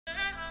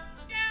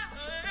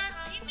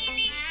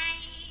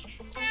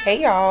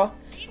Hey y'all,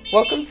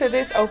 welcome to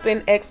this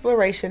open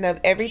exploration of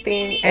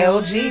everything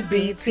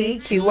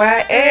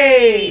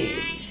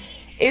LGBTQIA.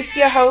 It's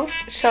your host,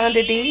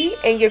 Shonda D,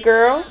 and your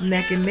girl,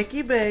 Neck and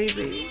Nikki,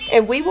 baby.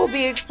 And we will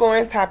be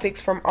exploring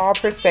topics from all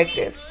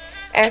perspectives,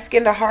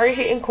 asking the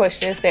hard-hitting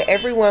questions that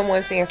everyone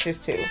wants answers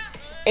to,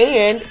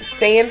 and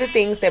saying the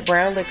things that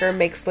brown liquor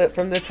makes slip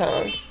from the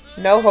tongue.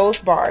 No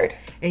holds barred.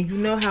 And you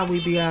know how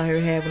we be out here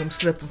having them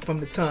slipping from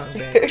the tongue,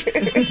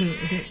 baby.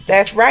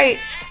 That's right.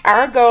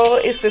 Our goal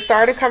is to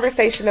start a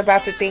conversation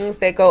about the things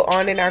that go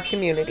on in our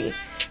community.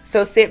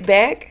 So sit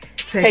back,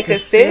 take a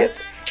sip,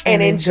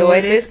 and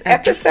enjoy this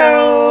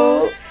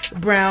episode.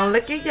 Brown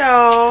liquor,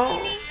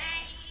 y'all.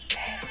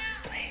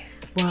 Split.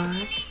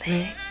 What?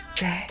 Let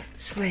that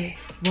split.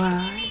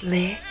 What?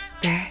 Let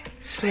that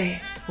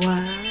split.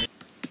 What?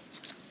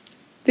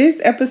 This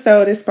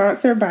episode is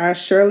sponsored by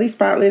Shirley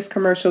Spotless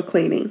Commercial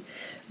Cleaning.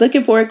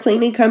 Looking for a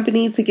cleaning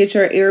company to get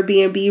your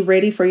Airbnb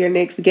ready for your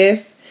next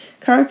guest?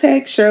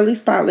 Contact Shirley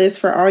Spotless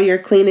for all your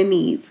cleaning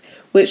needs.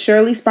 With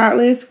Shirley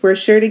Spotless, we're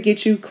sure to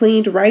get you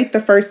cleaned right the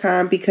first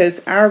time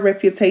because our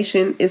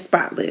reputation is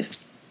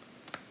spotless.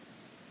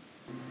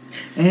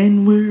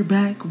 And we're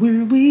back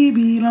where we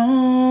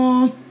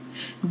belong.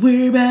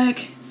 We're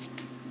back.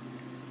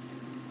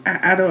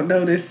 I don't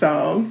know this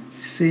song.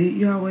 See,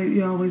 you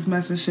always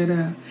messing shit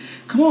up.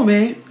 Come on,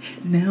 babe.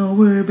 Now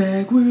we're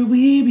back where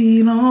we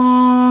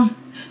belong.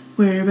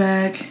 We're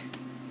back.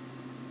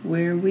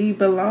 Where we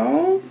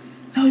belong?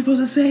 Now we're supposed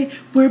to say,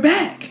 we're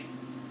back.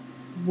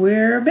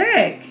 We're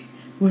back.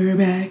 We're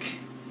back.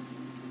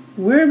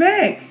 We're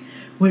back.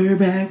 We're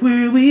back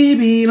where we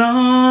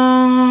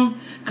belong.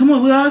 Come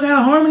on, we all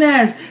gotta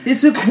harmonize.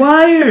 It's a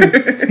choir.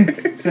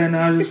 So no,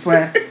 I'm just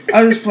flat.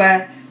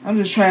 I'm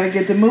just trying to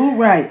get the mood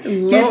right.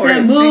 Lord Get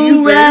the mood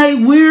Jesus. right.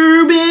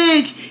 We're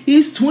back.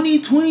 It's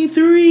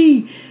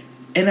 2023.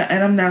 And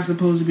I'm not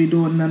supposed to be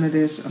doing none of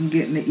this. I'm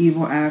getting the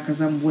evil eye because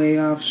I'm way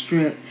off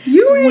strip.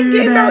 You ain't We're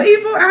getting no back.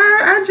 evil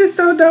eye. I just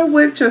don't know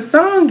what your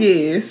song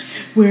is.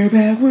 We're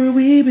back where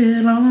we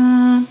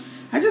belong.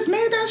 I just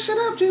made that shit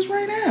up just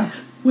right now.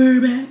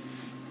 We're back.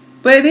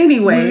 But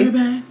anyway, We're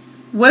back.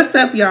 what's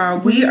up, y'all?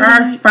 We We're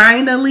are back.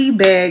 finally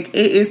back.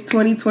 It is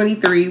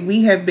 2023.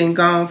 We have been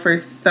gone for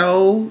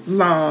so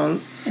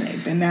long. It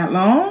ain't been that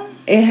long.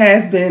 It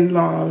has been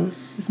long.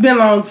 It's been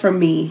long for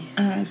me.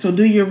 Alright, so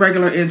do your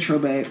regular intro,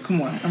 babe. Come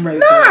on, I'm ready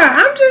Nah, for it.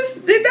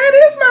 that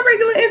is my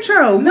regular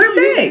intro. We're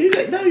back.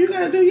 You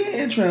gotta do your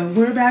intro.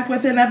 We're back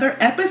with another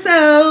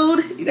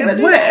episode. You gotta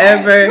do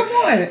Whatever. that. Come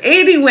on.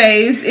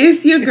 Anyways,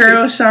 it's your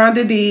girl,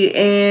 Shonda D,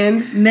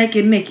 and Neck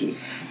and Nikki.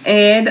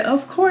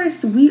 of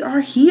course, we are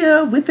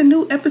here with a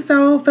new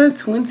episode for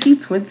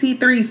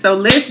 2023. So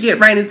let's get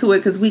right into it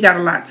because we got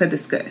a lot to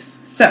discuss.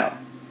 So,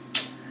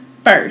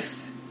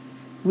 first,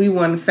 we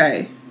want to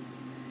say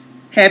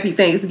Happy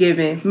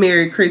Thanksgiving,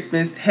 Merry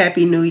Christmas,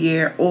 Happy New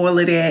Year, all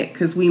of that,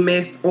 because we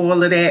missed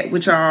all of that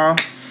with y'all.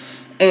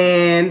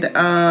 And,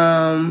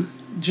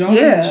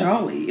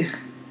 Jolly.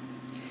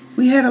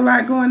 we had a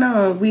lot going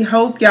on. We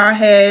hope y'all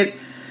had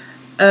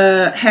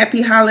a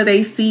happy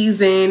holiday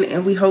season,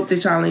 and we hope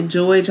that y'all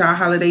enjoyed y'all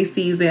holiday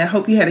season. I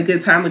hope you had a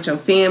good time with your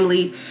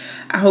family.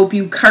 I hope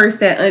you cursed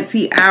that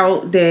auntie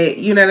out that,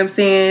 you know what I'm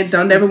saying,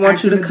 don't never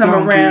want you to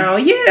come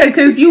around. Yeah,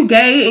 because you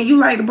gay and you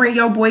like to bring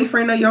your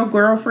boyfriend or your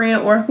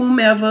girlfriend or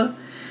whomever.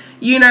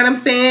 You know what I'm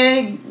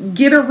saying?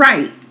 Get her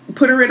right.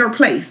 Put her in her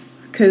place,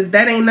 because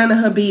that ain't none of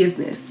her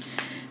business.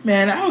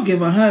 Man, I'll give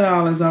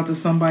 $100 out to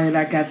somebody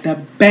that got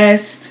the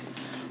best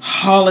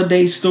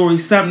holiday story.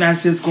 Something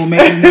that's just gonna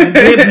make me want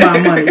to give my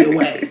money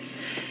away.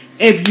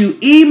 If you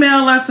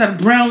email us at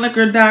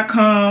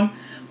brownliquor.com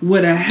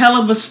with a hell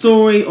of a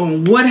story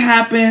on what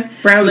happened.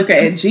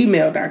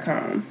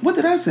 Brownliquor@gmail.com. What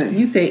did I say?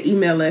 You said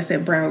email us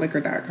at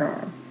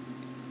brownliquor.com.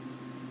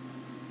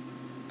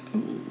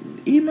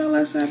 Email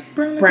us at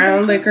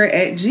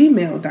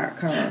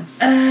Brownliquor@gmail.com.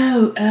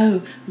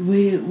 Oh,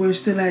 we're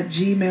still at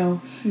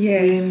Gmail.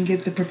 Yes. We didn't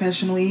get the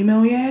professional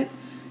email yet.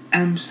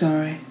 I'm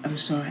sorry.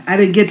 I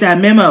didn't get that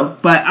memo,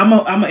 but I'm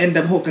gonna end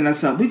up hooking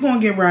us up. We're gonna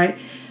get right.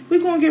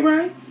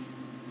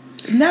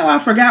 Now I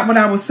forgot what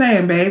I was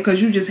saying, babe,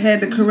 because you just had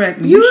to correct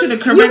me. You should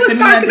have corrected me. You was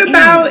talking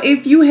about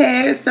if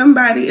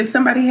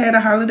somebody had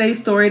a holiday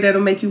story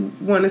that'll make you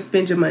want to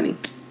spend your money.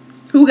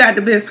 Who got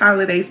the best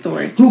holiday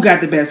story?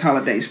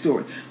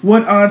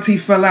 One auntie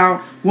fell out.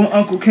 One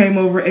uncle came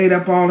over, ate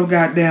up all the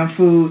goddamn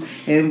food,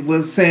 and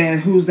was saying,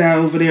 "Who's that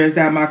over there? Is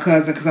that my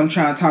cousin? Because I'm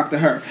trying to talk to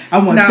her." I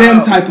want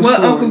them type of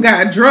stories. One uncle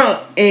got drunk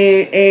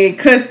and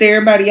cussed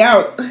everybody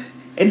out,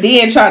 and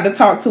then tried to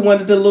talk to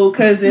one of the little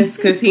cousins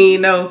because he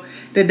didn't know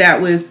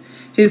that was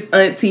his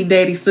auntie,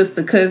 daddy,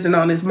 sister, cousin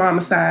on his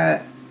mama's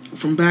side.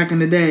 From back in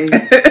the day.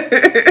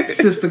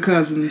 Sister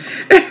cousins.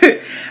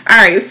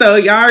 Alright, so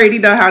y'all already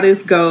know how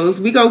this goes.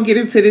 We gonna get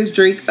into this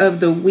drink of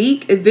the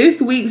week. This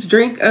week's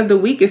drink of the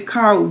week is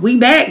called We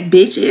Back,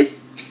 Bitches.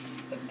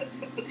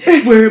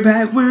 We're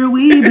back where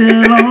we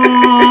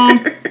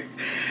belong.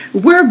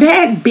 We're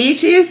back,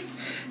 bitches.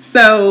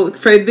 So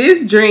for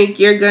this drink,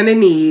 you're gonna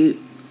need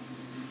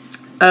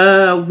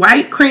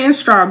white cran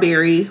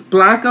strawberry,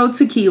 Blanco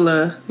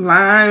tequila,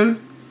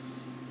 lime,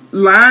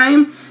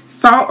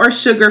 salt or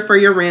sugar for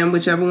your rim,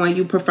 whichever one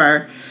you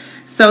prefer.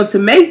 So to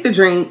make the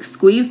drink,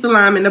 squeeze the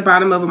lime in the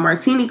bottom of a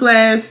martini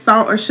glass,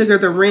 salt or sugar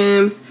the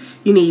rims.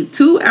 You need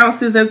 2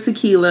 ounces of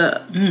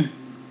tequila.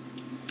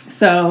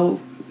 So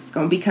it's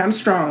going to be kind of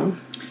strong.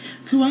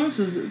 2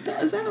 ounces?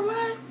 Is that a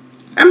lot?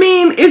 I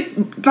mean,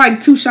 it's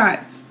like 2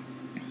 shots.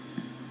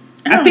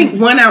 I think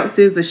 1 ounce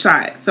is a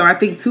shot. So I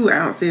think 2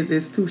 ounces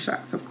is 2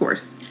 shots, of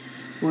course.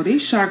 Well,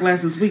 these shot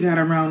glasses we got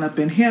around up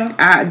in here.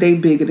 They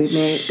bigger than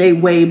that. They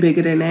way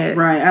bigger than that.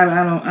 Right. I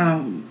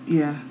don't,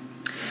 yeah.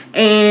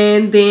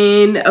 And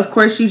then, of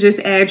course, you just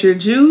add your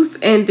juice.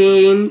 And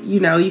then, you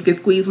know, you can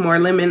squeeze more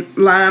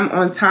lime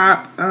on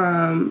top,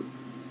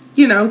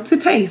 you know, to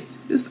taste.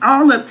 It's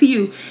all up to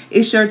you.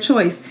 It's your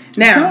choice.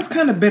 Now, it sounds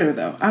kind of bitter,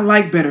 though. I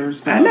like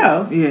bitters, though. I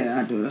know. Yeah,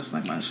 I do. That's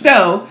like my shit.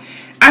 So,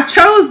 I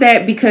chose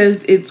that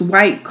because it's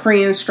white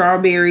cran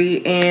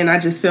strawberry, and I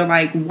just feel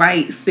like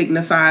white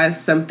signifies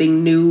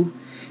something new.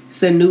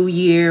 It's a new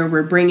year.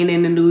 We're bringing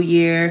in a new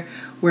year.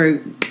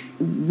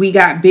 We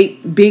got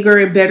bigger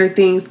and better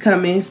things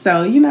coming.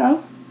 So, you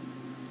know,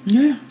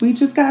 yeah, we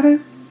just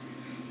gotta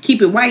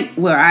keep it white.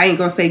 Well, I ain't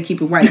gonna say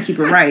keep it white, keep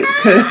it right,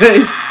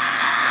 because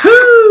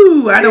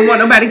I don't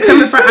want nobody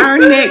coming for our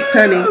necks,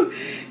 honey.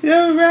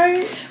 You're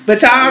right.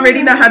 But y'all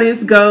already know how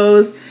this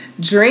goes.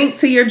 Drink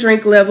to your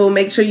drink level.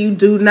 Make sure you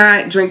do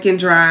not drink and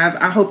drive.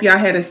 I hope y'all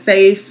had a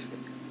safe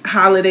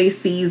holiday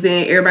season.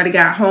 Everybody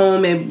got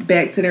home and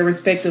back to their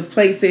respective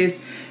places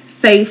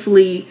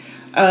safely.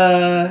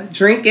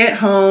 Drink at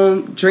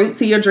home. Drink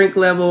to your drink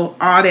level.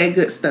 All that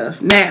good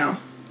stuff. Now,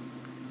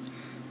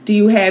 do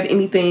you have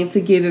anything to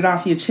get it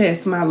off your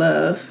chest, my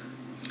love?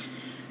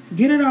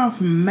 Get it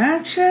off my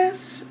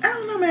chest? I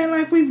don't know, man.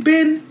 Like, we've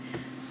been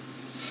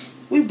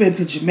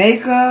to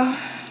Jamaica.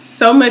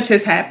 So much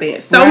has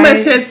happened. So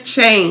much has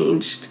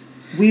changed.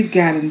 We've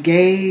got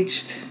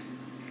engaged.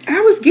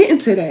 I was getting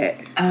to that.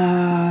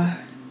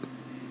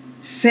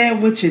 Say it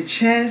with your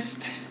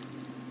chest.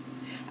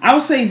 I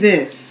will say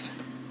this.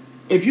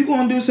 If you're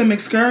going to do some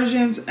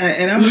excursions,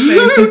 and I'm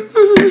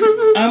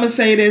going to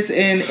say this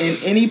in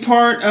any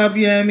part of,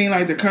 you know what I mean,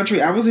 like the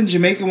country. I was in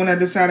Jamaica when I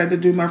decided to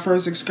do my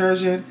first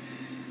excursion.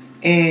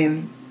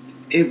 And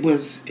it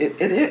was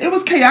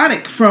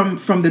chaotic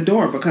from the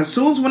door. Because as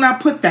soon as when I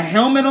put the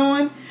helmet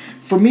on,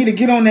 for me to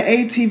get on the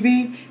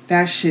ATV,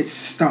 that shit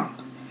stunk.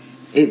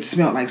 It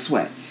smelled like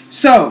sweat.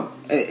 So,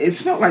 it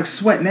smelled like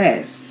sweat and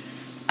ass.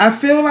 I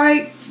feel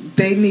like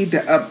they need to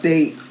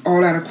update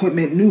all that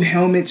equipment, new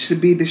helmets to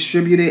be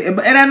distributed. And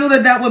I knew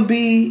that would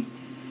be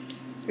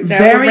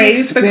very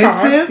expensive.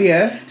 Cost,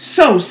 yeah.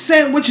 So,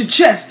 say it with your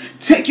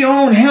chest. Take your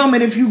own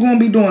helmet if you're going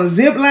to be doing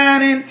zip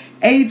lining,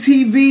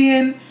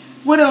 ATVing.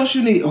 What else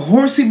you need?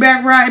 Horsey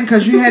back riding,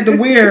 because you had to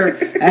wear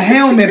a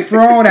helmet for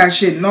all that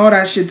shit, and all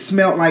that shit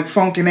smelled like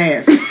funkin'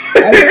 ass.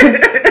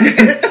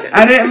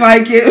 I didn't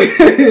like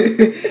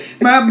it.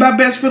 my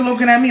best friend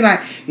looking at me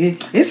like,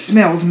 it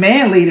smells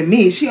manly to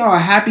me. She all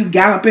happy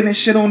galloping and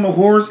shit on the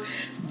horse,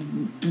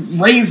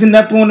 raising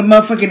up on the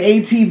motherfucking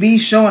ATV,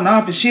 showing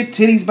off and shit,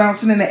 titties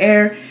bouncing in the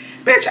air.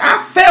 Bitch,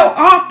 I fell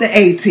off the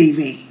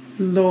ATV.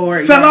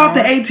 Lord, fell off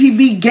the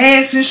ATV,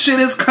 gas and shit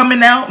is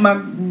coming out.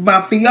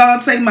 My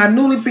fiance, my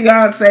newly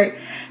fiance,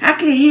 I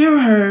can hear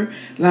her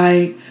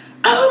like,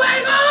 oh my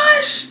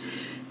gosh,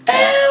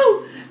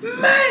 ew,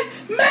 my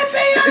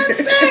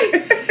fiance,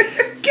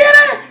 get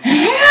her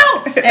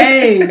help.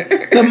 Hey,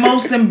 the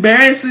most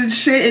embarrassing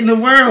shit in the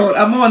world.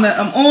 I'm on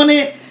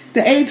it. The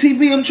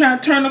ATV, I'm trying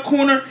to turn the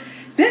corner.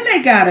 Then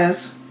they got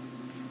us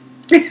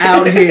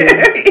out here.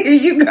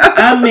 You go.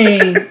 I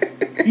mean,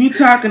 you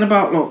talking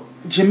about, look,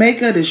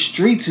 Jamaica, the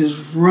streets is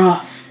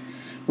rough.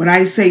 When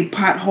I say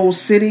pothole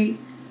city.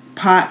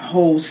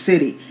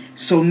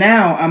 So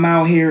now I'm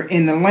out here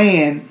in the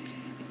land,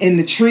 in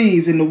the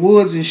trees, in the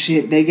woods and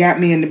shit. They got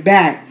me in the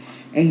back.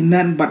 Ain't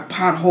nothing but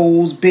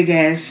potholes, big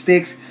ass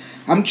sticks.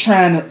 I'm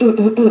trying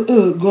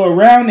to go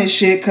around this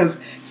shit because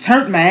it's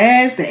hurting my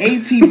ass. The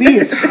ATV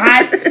is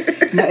hot.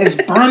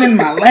 It's burning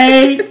my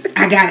leg.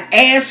 I got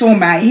ass on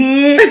my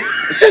head.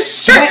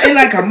 Sweating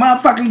like a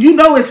motherfucker. You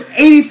know it's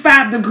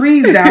 85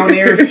 degrees down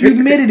there.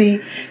 Humidity.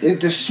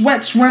 The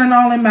sweat's running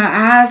all in my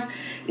eyes.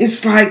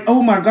 It's like,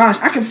 oh my gosh.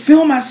 I can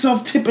feel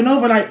myself tipping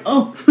over like,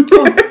 oh.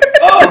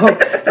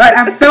 Like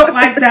I felt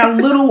like that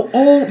little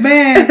old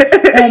man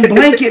on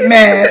Blanket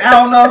Man. I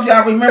don't know if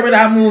y'all remember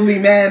that movie,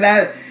 man.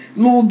 That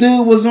little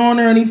dude was on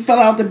there and he fell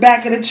out the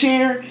back of the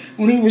chair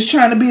when he was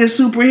trying to be a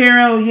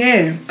superhero.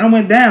 Yeah, I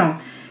went down.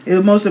 It was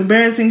the most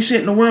embarrassing shit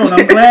in the world.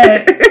 I'm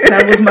glad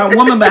that was my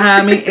woman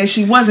behind me and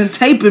she wasn't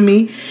taping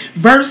me.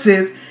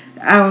 Versus,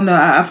 I don't know,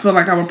 I feel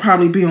like I would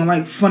probably be on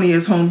like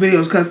Funniest Home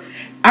Videos because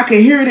I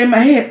could hear it in my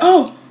head.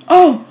 Oh,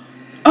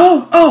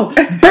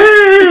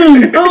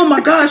 bang! Oh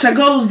my gosh, I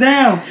goes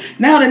down.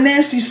 Now the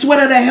nasty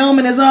sweat of the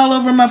helmet is all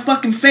over my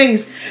fucking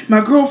face. My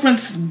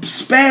girlfriend's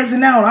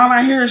spazzing out. All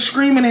I hear is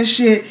screaming and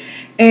shit.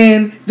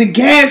 and the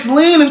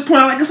gasoline is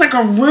pouring like it's like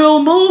a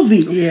real movie.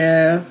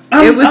 Yeah,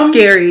 it was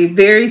scary,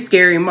 very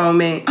scary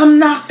moment. I'm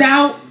knocked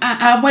out.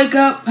 I wake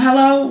up.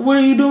 Hello, what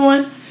are you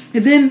doing?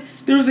 And then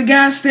there's a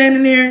guy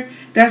standing there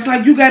that's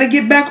like, you got to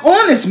get back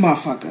on this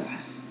motherfucker.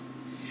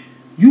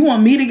 You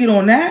want me to get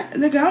on that?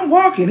 Nigga, I'm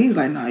walking. He's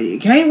like, no, you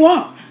can't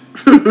walk.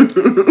 You're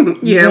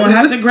going to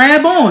have to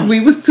grab on.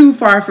 We was too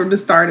far from the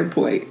starting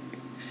point.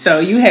 So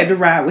you had to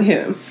ride with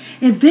him.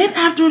 And then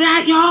after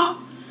that, y'all,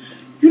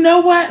 you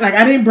know what? Like,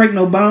 I didn't break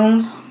no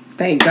bones.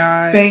 Thank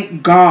God.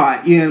 Thank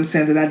God. You know what I'm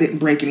saying? That I didn't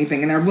break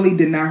anything. And I really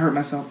did not hurt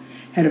myself.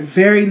 Had a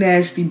very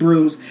nasty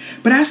bruise.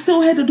 But I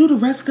still had to do the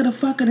rest of the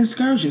fucking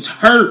excursions.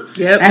 Hurt.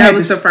 Yep, that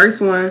was the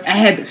first one. I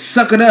had to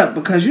suck it up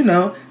because, you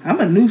know, I'm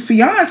a new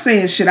fiance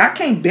and shit. I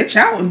can't bitch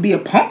out and be a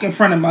punk in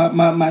front of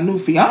my new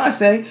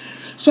fiance.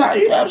 So,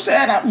 you know what I'm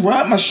saying? I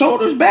run my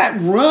shoulders back,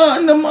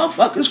 run the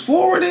motherfuckers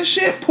forward and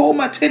shit, pull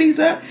my titties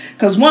up.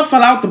 Because one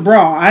fell out the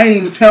bra. I ain't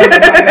even tell nobody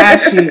that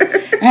shit.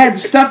 I had to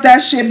stuff that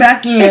shit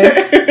back in.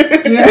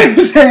 You know what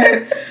I'm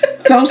saying?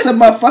 Throw some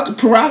motherfucking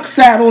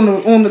peroxide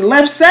on the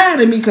left side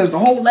of me because the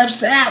whole left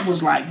side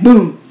was like,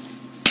 boom.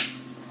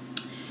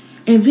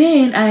 And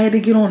then I had to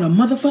get on a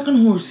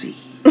motherfucking horsey.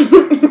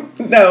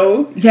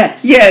 No.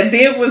 Yes. Yeah,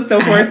 then was the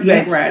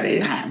horseback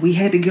riding. We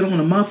had to get on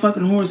a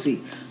motherfucking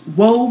horsey.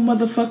 Whoa,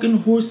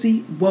 motherfucking horsey,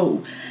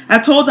 whoa. I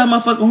told that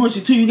motherfucking horsey,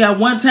 too, you got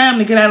one time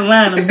to get out of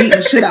line. I'm beating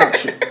the shit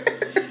out you.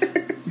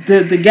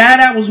 The guy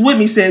that was with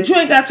me said, you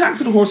ain't got to talk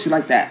to the horsey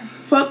like that.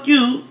 Fuck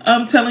you.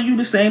 I'm telling you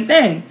the same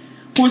thing.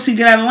 Horsey,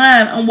 get out of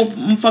line.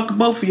 I'm fucking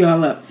both of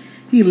y'all up.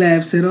 He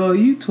laughed, said, oh,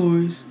 you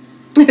tourists.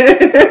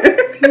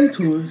 You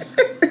tourists.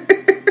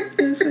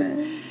 I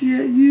said,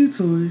 yeah, you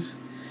tourists.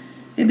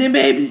 And then,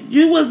 baby,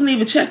 you wasn't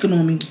even checking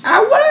on me.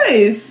 I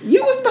was.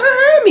 You was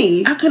behind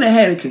me. I could have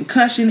had a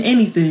concussion,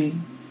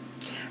 anything.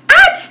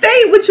 I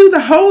stayed with you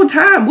the whole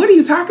time. What are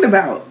you talking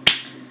about?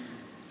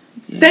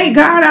 Yeah. Thank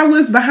God I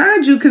was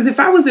behind you, because if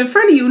I was in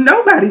front of you,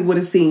 nobody would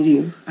have seen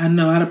you. I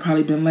know. I'd have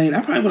probably been late.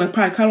 I probably would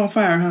have caught on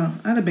fire, huh?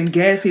 I'd have been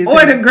gassy as hell.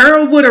 Or the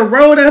girl would have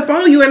rolled up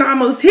on you and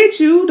almost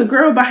hit you, the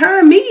girl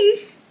behind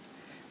me.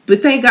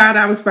 But thank God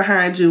I was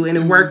behind you, and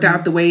it worked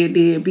out the way it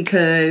did,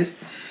 because...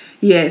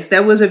 yes,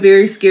 that was a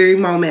very scary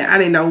moment. I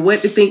didn't know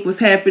what to think was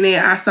happening.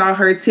 I saw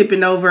her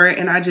tipping over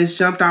and I just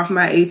jumped off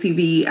my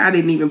ATV. I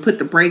didn't even put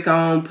the brake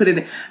on, put it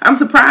in. I'm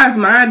surprised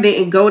mine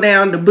didn't go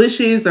down the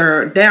bushes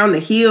or down the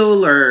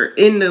hill or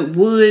in the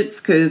woods,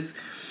 because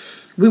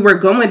we were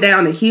going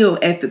down the hill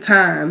at the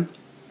time.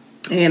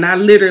 And I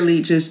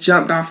literally just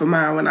jumped off of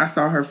mine when I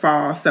saw her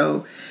fall.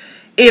 So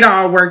it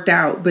all worked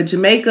out. But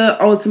Jamaica,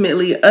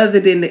 ultimately, other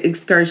than the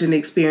excursion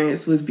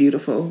experience, was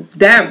beautiful.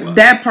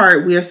 That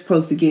part we're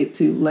supposed to get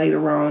to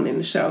later on in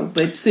the show.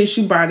 But since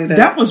you brought it up,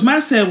 that was my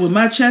set with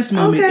my chest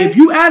moment. Okay. If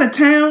you out of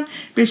town,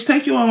 bitch,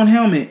 take your own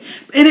helmet.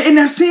 And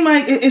that seemed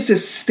like it's a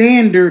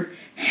standard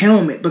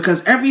helmet,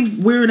 because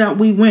everywhere that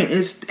we went,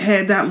 it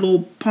had that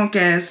little punk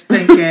ass,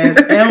 stink ass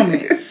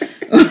helmet.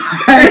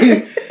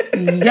 Like,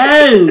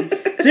 yo,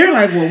 they're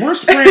like, well, we're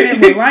spraying it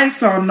with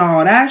Lysol.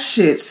 No, that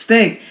shit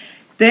stink.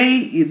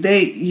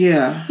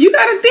 Yeah. You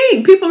gotta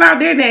think, people out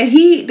there that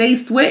heat, they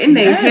sweating,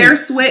 their hair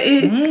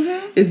sweating.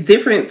 Mm-hmm. It's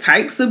different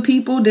types of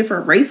people,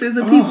 different races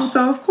of people.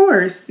 So of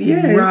course,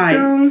 yeah,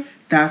 right.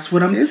 That's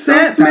what I'm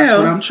saying. That's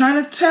what I'm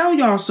trying to tell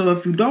y'all. So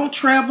if you don't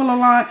travel a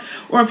lot,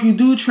 or if you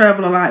do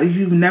travel a lot and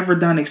you've never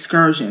done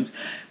excursions,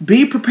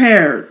 be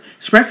prepared,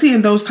 especially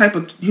in those type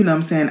of, you know what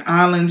I'm saying,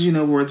 islands, you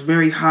know, where it's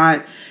very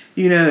hot.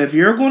 You know, if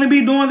you're going to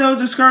be doing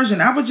those excursions,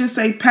 I would just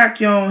say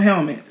pack your own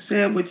helmet.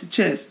 Say it with your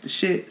chest. The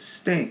shit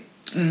stink.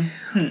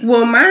 Mm-hmm.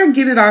 Well, my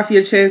get it off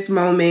your chest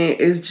moment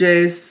is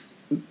just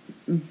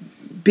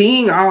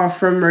being off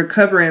from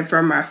recovering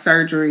from my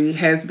surgery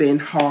has been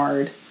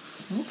hard.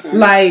 Okay.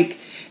 Like,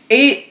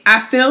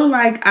 I feel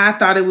like I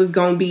thought it was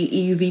going to be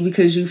easy,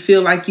 because you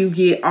feel like you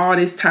get all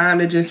this time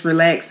to just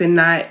relax and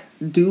not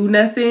do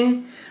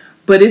nothing.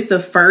 But it's the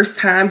first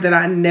time that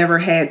I never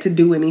had to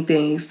do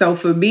anything. So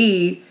for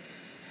me,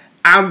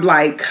 I'm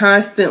like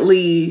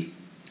constantly...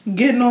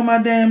 getting on my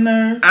damn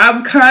nerves.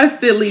 I'm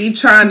constantly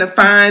trying to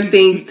find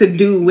things to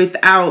do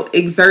without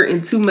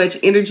exerting too much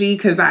energy,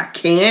 because I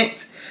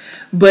can't.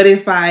 But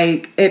it's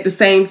like, at the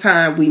same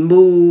time, we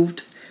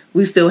moved.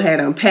 We still had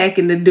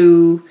unpacking to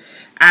do.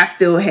 I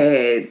still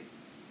had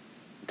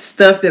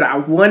stuff that I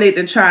wanted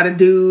to try to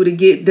do to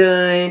get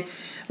done.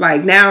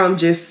 Like, now I'm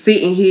just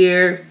sitting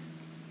here,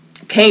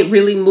 can't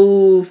really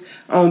move,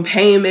 on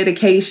pain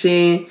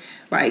medication,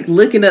 like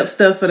looking up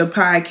stuff for the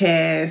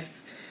podcast.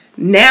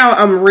 Now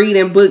I'm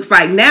reading books.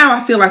 Like, now I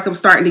feel like I'm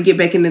starting to get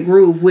back in the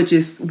groove, which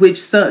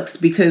sucks,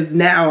 because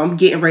now I'm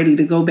getting ready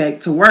to go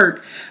back to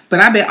work. But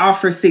I've been off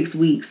for 6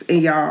 weeks,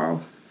 and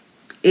y'all,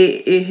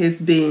 it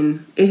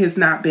has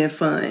not been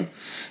fun.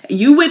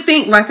 You would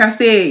think, like I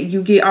said,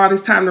 you get all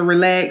this time to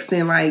relax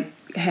and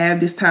like have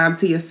this time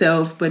to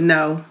yourself, but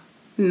no.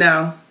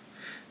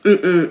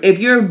 If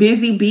you're a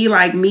busy bee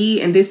like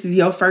me, and this is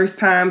your first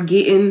time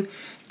getting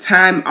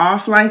time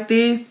off like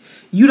this,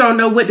 you don't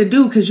know what to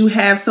do, because you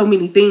have so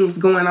many things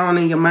going on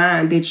in your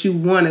mind that you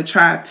want to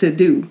try to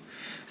do.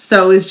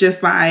 So it's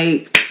just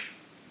like,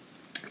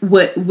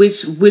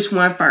 which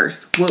one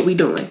first? What we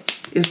doing?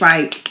 It's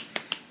like,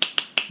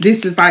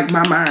 this is like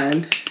my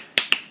mind.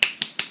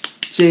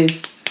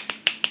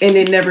 And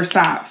it never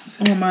stops.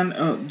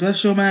 Oh,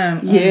 that's your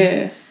mind.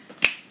 Yeah.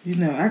 You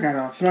know, I got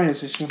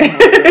arthritis. It's your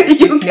mind.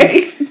 You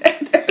can't.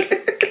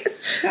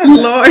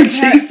 Lord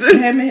Jesus.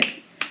 Damn it.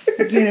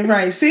 Get it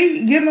right.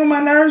 See, getting on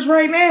my nerves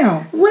right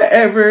now.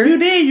 Whatever. You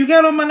did. You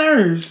got on my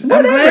nerves.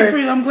 Whatever. I'm glad for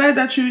you. I'm glad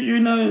that you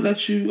know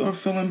that you are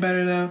feeling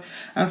better though.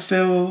 I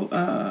feel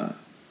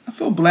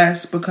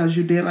blessed because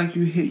you did like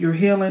you're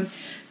healing.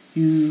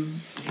 You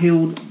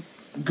healed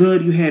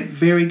good. You had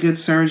very good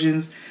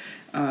surgeons.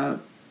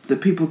 The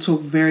people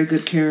took very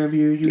good care of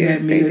you. You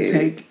had me to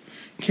take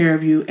care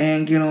of you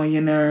and get on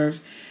your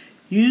nerves.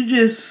 You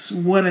just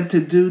wanted to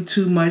do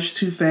too much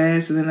too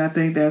fast, and then I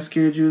think that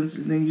scared you,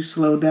 and then you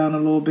slowed down a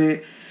little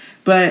bit.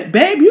 But,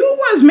 babe, you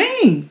was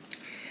mean.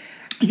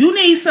 You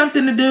need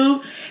something to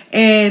do,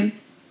 and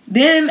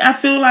then I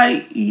feel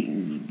like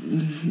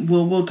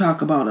we'll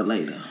talk about it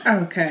later.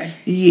 Okay.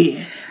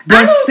 Yeah,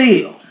 but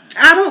still.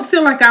 I don't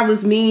feel like I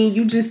was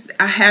mean.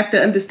 I have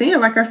to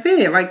understand, like I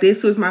said, like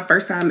this was my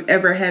first time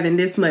ever having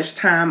this much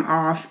time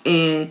off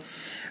and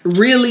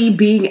really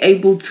being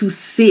able to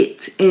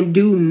sit and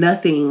do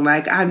nothing.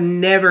 Like I've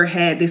never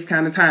had this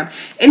kind of time.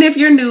 And if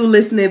you're new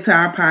listening to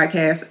our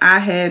podcast, I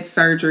had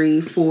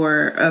surgery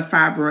for a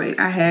fibroid.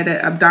 I had an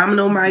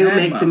abdominal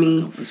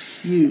myomectomy. That was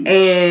huge.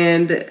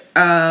 And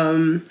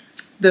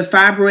the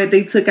fibroid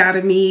they took out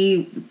of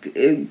me,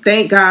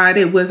 thank God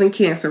it wasn't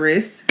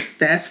cancerous.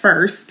 That's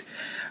first.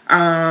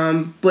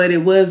 But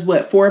it was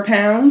 4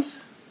 pounds?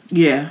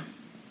 Yeah.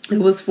 It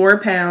was 4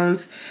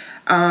 pounds.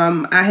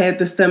 I had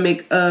the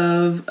stomach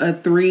of a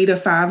 3 to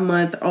 5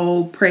 month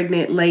old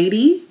pregnant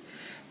lady,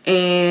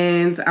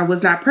 and I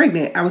was not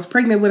pregnant. I was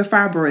pregnant with a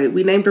fibroid.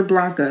 We named her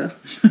Blanca.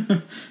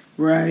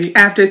 Right.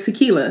 After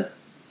tequila.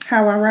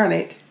 How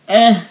ironic.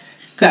 Because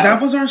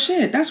that was our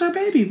shit. That's our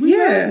baby. We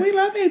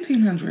love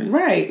 1800.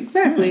 Right,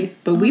 exactly.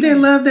 But we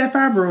didn't love that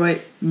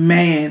fibroid.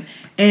 Man.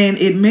 And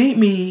it made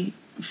me,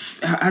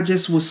 I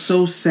just was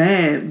so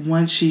sad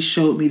once she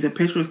showed me the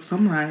pictures. Because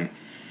I'm like,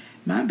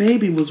 my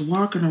baby was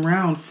walking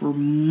around for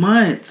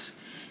months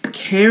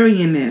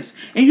carrying this.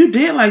 And you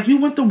did, like,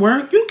 you went to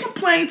work. You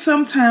complained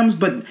sometimes,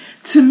 but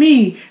to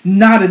me,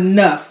 not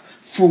enough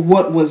for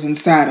what was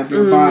inside of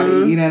your body.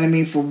 You know what I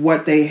mean? For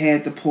what they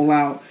had to pull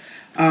out.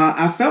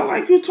 I felt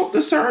like you took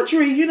the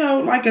surgery, you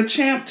know, like a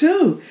champ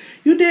too.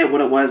 You did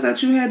what it was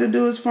that you had to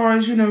do as far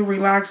as, you know,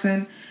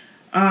 relaxing.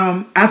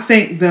 I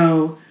think,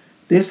 though,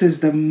 this is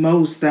the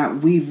most that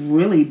we've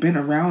really been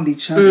around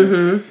each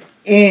other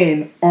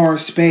in our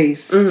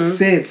space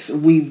since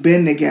we've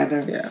been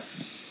together. Yeah,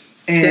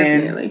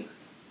 and, definitely.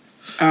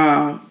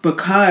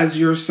 Because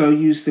you're so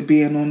used to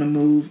being on the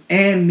move,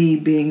 and me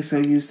being so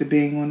used to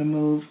being on the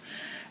move,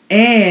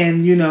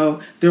 and, you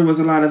know, there was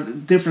a lot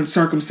of different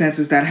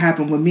circumstances that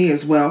happened with me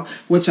as well,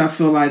 which I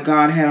feel like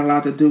God had a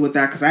lot to do with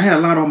that, because I had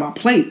a lot on my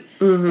plate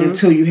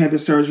until you had the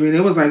surgery. And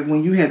it was like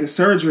when you had the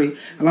surgery,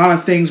 a lot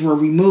of things were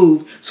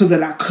removed so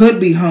that I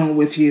could be home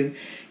with you.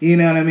 You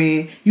know what I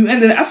mean?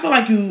 I feel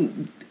like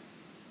you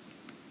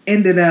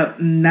ended up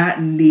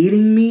not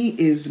needing me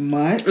as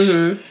much.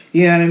 You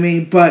know what I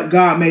mean? But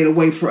God made a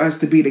way for us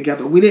to be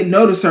together. We didn't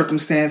know the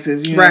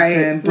circumstances, you know what I'm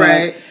saying?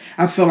 But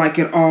I feel like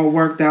it all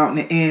worked out in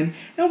the end.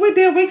 And we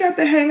did. We got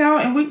to hang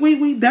out, and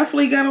we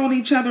definitely got on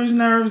each other's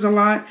nerves a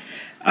lot.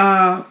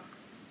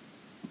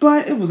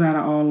 But it was out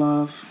of all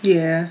love.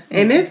 Yeah.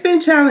 And it's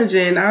been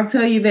challenging. I'll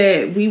tell you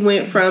that we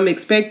went from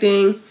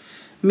expecting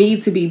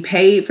me to be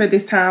paid for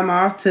this time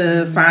off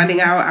to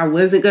finding out I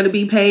wasn't going to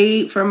be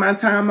paid for my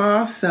time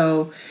off.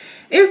 So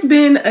it's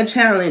been a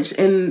challenge.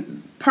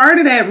 And part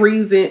of that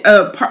reason,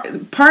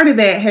 part of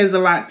that has a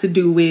lot to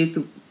do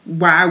with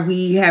why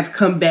we have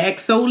come back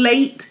so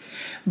late.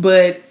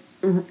 But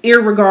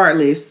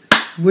irregardless,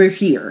 we're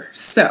here.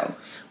 So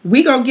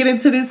we going to get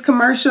into this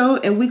commercial,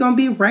 and we going to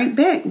be right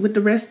back with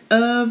the rest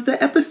of the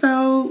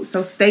episode.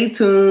 So stay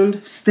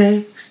tuned.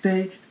 Stay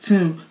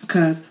tuned.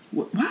 Because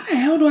why the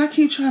hell do I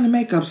keep trying to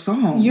make up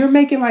songs? You're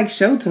making like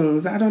show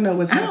tunes. I don't know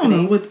what's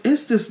happening. I don't know.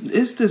 It's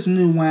this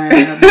new wine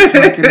I've been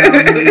drinking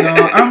out here,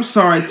 y'all. I'm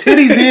sorry.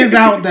 Titties is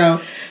out,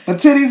 though. But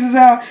Titties is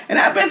out. And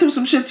I've been through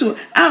some shit, too.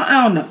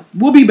 I don't know.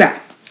 We'll be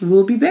back.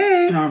 We'll be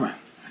back. All right.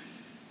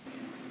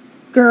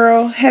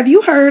 Girl, have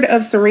you heard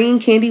of Serene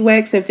Candy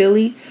Wax in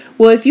Philly?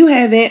 Well, if you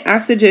haven't, I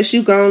suggest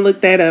you go and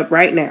look that up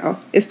right now.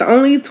 It's the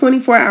only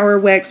 24-hour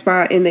wax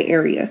spa in the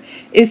area.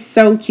 It's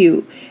so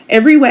cute.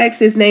 Every wax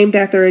is named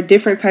after a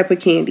different type of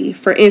candy.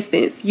 For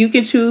instance, you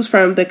can choose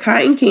from the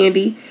Cotton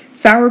Candy,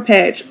 Sour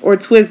Patch, or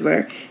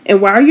Twizzler.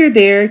 And while you're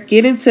there,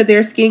 get into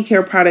their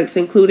skincare products,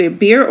 including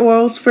beard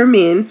oils for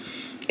men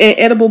and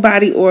edible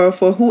body oil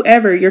for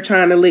whoever you're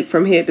trying to lick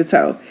from head to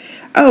toe.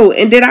 Oh,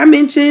 and did I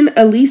mention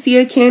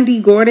Alicia Candy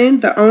Gordon,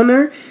 the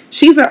owner?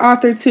 She's an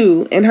author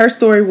too, and her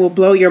story will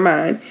blow your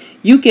mind.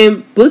 You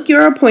can book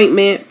your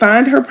appointment,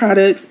 find her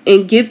products,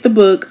 and get the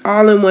book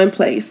all in one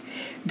place.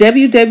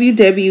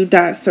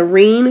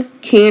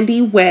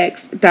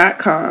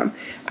 www.serenecandywax.com.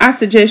 I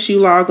suggest you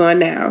log on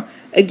now.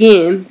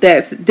 Again,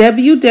 that's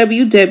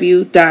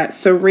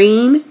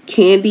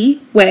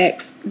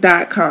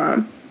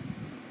www.serenecandywax.com.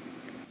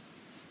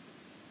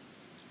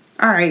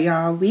 All right,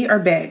 y'all, we are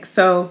back.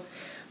 So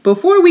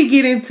before we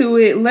get into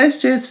it,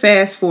 let's just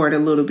fast forward a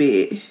little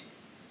bit.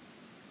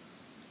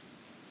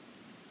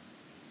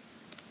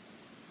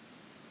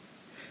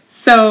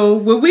 So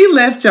when we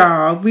left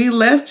y'all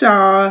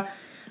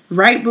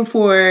right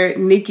before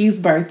Nikki's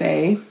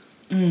birthday.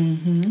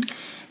 Mm-hmm.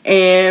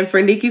 And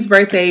for Nikki's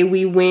birthday,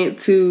 we went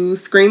to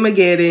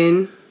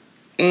Screamageddon,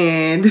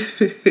 and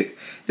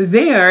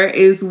there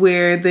is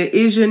where the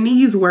Is Your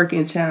Knees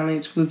Working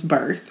Challenge was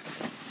birthed.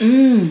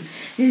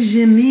 Is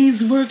your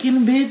knees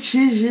working, bitch?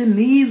 Is your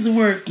knees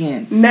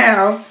working?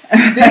 Now,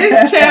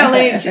 this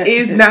challenge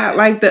is not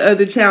like the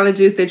other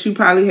challenges that you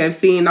probably have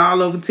seen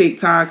all over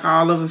TikTok,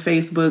 all over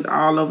Facebook,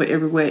 all over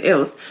everywhere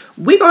else.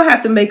 We're going to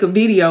have to make a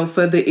video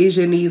for the Is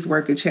Your Knees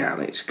Working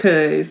Challenge,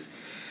 because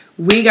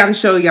we got to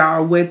show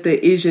y'all what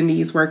the Is Your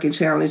Knees Working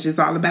Challenge is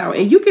all about.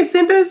 And you can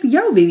send us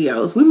your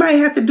videos. We might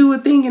have to do a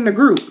thing in the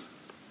group.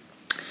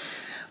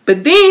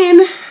 But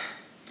then,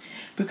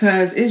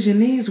 because Is Your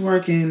Knees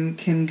Working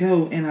can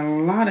go in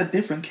a lot of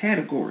different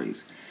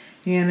categories.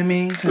 You know what I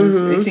mean? Because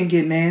it can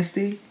get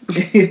nasty.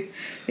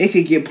 It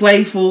could get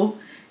playful.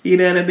 You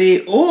know what I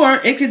mean?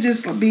 Or it could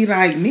just be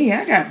like me.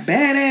 I got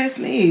badass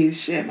knees.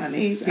 Shit, my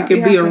knees. It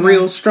could be a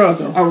real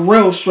struggle. A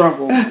real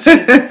struggle.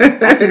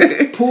 I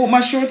just pulled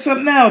my shorts up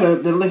now to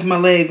lift my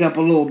leg up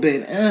a little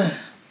bit.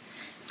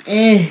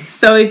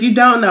 So if you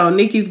don't know,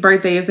 Nikki's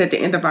birthday is at the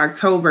end of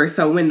October.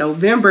 So when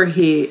November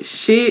hit,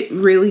 shit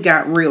really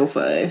got real for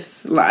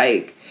us.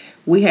 Like,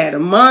 we had a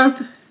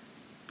month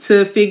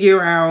to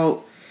figure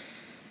out.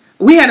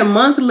 We had a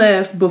month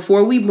left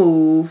before we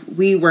moved.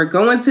 We were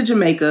going to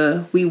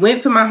Jamaica. We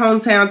went to my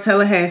hometown,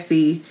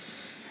 Tallahassee.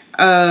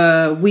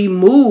 We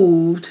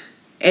moved,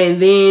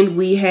 and then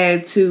we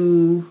had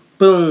to,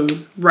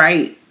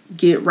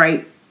 get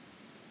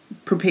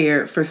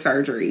prepared for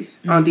surgery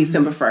on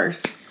December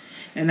 1st.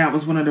 And that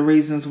was one of the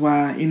reasons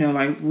why,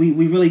 we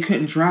really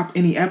couldn't drop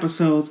any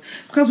episodes,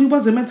 because we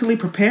wasn't mentally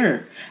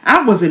prepared.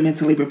 I wasn't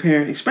mentally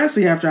prepared,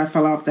 especially after I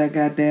fell off that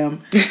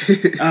goddamn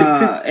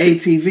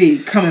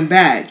ATV coming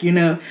back,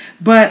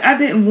 But I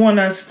didn't want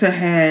us to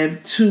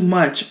have too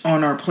much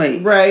on our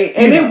plate. Right.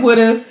 And it would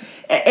have.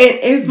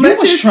 As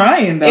much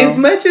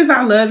as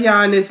I love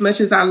y'all, and as much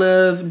as I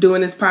love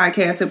doing this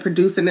podcast and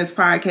producing this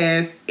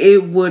podcast,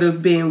 it would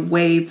have been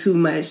way too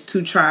much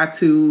to try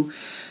to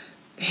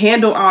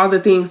handle all the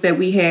things that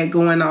we had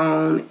going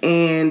on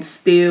and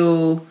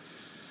still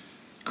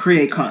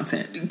create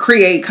content.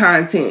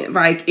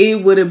 Like,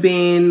 it would have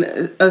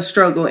been a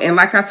struggle. And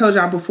like I told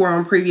y'all before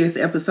on previous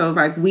episodes,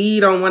 like,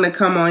 we don't want to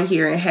come on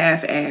here and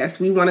half-ass.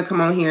 We want to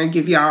come on here and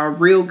give y'all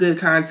real good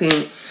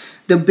content,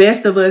 the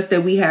best of us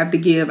that we have to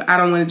give. I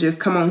don't want to just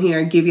come on here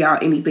and give y'all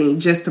anything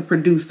just to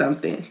produce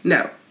something.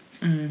 No,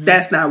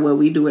 that's not what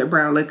we do at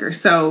Brown Liquor.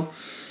 So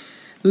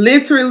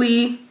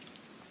literally,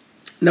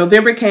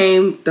 November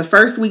came. The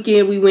first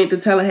weekend we went to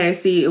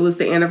Tallahassee, it was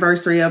the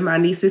anniversary of my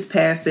niece's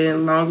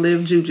passing. Long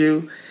live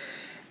Juju.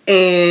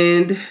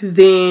 And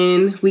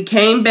then we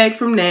came back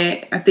from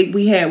that. I think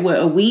we had,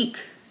 a week?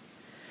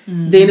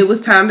 Then it was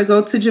time to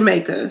go to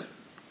Jamaica.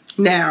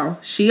 Now,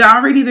 she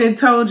already done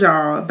told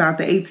y'all about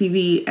the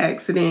ATV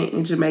accident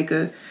in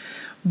Jamaica.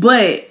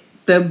 But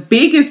the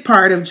biggest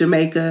part of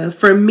Jamaica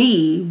for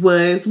me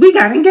was we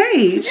got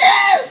engaged.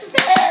 Yes,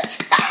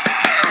 bitch!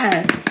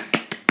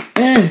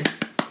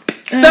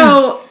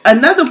 So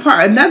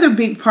another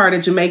big part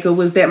of Jamaica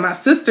was that my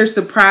sister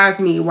surprised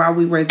me while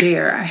we were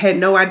there. I had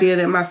no idea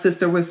that my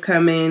sister was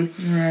coming.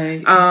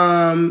 Right.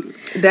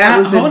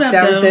 That was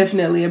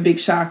definitely a big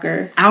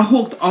shocker. I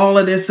hooked all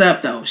of this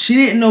up though. She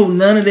didn't know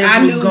none of this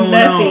was going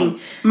on.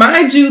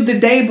 Mind you, the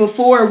day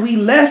before we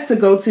left to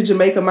go to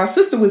Jamaica, my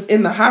sister was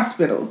in the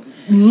hospital.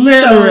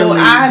 Literally,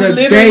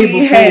 day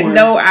before. Had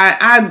no.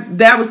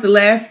 That was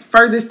the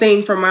furthest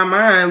thing from my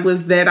mind,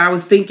 was that I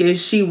was thinking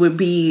she would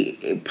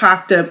be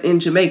popped up in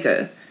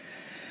Jamaica.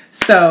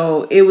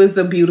 So it was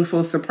a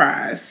beautiful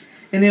surprise.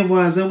 And it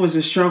was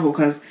a struggle,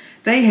 because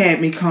they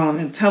had me calling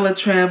in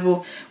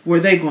teletravel.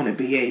 Were they going to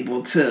be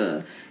able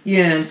to,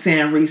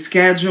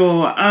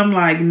 reschedule? I'm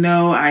like,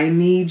 no, I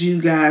need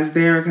you guys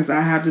there, because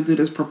I have to do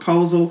this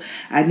proposal.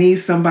 I need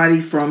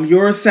somebody from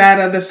your side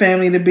of the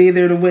family to be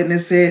there to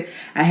witness it.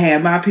 I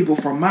had my people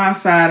from my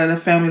side of the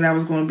family that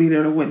was going to be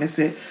there to witness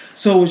it.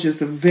 So it was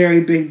just a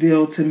very big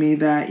deal to me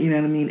that,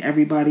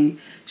 everybody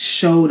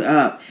showed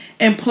up.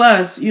 And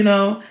plus,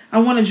 I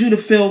wanted you to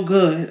feel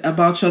good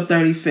about your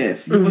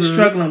 35th. You were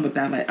struggling with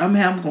that. Like,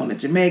 I'm going to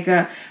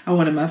Jamaica. I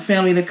wanted my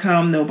family to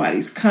come.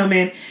 Nobody's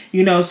coming.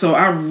 So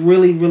I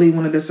really, really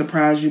wanted to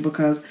surprise you,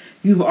 because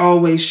you've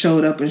always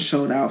showed up and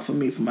showed out for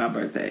me for my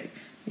birthday.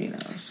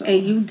 So.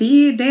 And you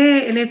did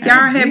that. And if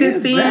y'all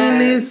haven't seen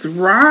this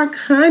rock,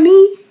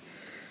 honey,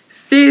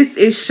 sis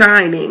is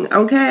shining,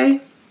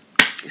 okay?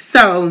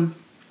 So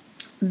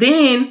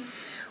then,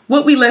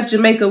 we left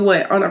Jamaica,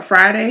 on a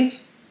Friday?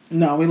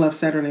 No, we left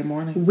Saturday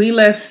morning. We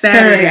left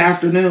Saturday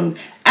afternoon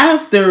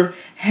after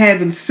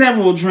having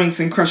several drinks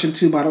and crushing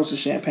 2 bottles of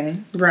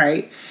champagne.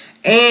 Right.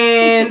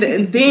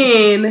 And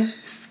then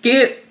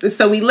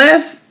so we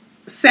left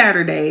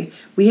Saturday.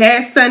 We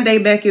had Sunday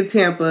back in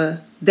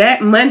Tampa.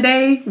 That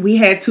Monday, we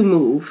had to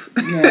move.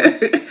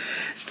 Yes.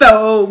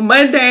 So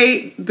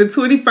Monday, the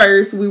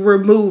 21st, we were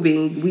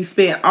moving. We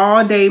spent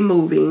all day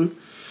moving.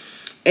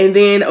 And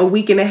then a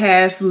week and a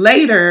half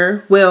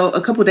later, well,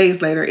 a couple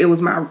days later, it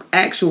was my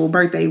actual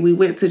birthday. We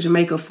went to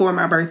Jamaica for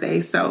my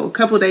birthday. So a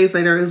couple days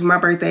later, it was my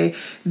birthday.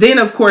 Then,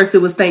 of course,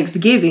 it was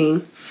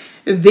Thanksgiving.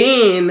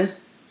 Then,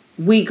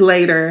 week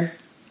later,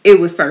 it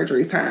was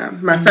surgery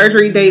time. My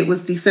surgery date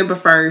was December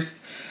 1st.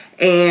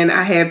 And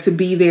I had to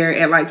be there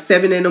at like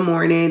 7 in the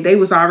morning. They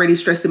was already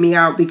stressing me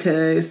out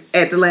because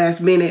at the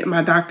last minute,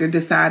 my doctor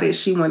decided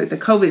she wanted to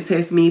COVID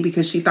test me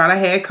because she thought I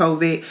had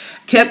COVID.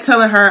 Kept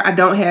telling her I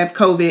don't have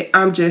COVID.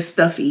 I'm just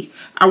stuffy.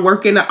 I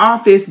work in the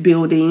office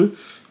building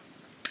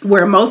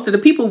where most of the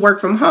people work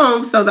from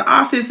home. So the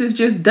office is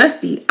just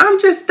dusty.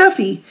 I'm just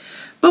stuffy.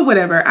 But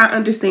whatever. I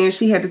understand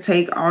she had to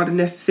take all the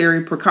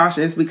necessary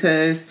precautions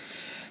because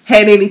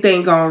had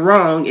anything gone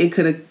wrong, it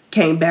could have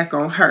came back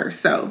on her.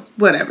 So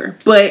whatever.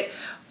 But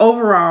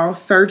overall,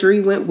 surgery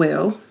went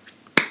well.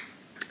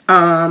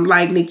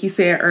 Like Nikki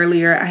said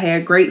earlier, I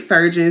had great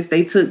surgeons.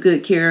 They took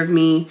good care of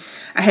me.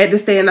 I had to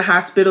stay in the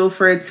hospital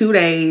for 2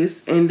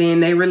 days and then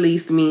they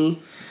released me.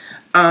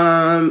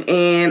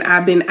 And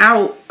I've been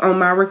out on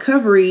my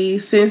recovery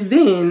since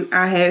then.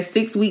 I had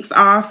 6 weeks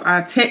off.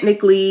 I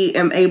technically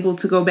am able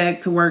to go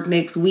back to work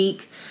next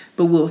week,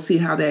 but we'll see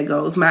how that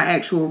goes. My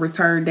actual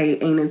return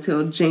date ain't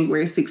until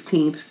January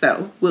 16th,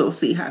 so we'll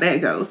see how that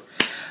goes.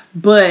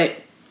 But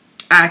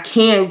I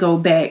can go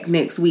back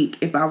next week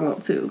if I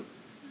want to.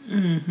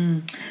 Mm-hmm.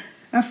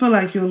 I feel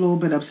like you're a little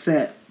bit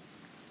upset.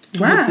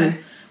 Why?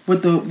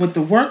 With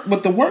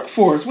the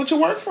workforce, with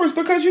your workforce,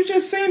 because you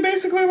just saying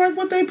basically like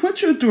what they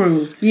put you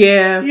through.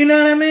 Yeah. You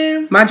know what I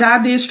mean? My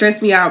job did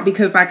stress me out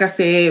because, like I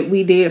said,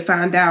 we did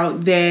find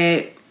out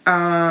that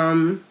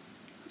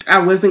I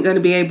wasn't going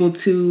to be able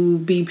to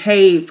be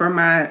paid for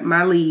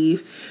my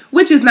leave,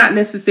 which is not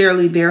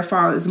necessarily their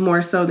fault. It's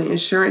more so the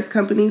insurance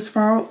company's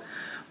fault.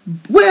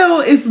 Well,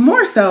 it's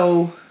more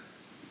so.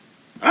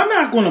 I'm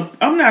not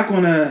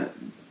gonna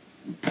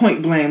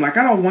point blame. Like,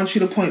 I don't want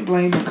you to point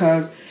blame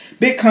because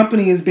big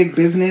company is big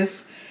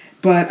business.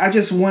 But I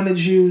just wanted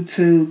you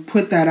to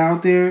put that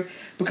out there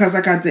because,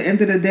 like, at the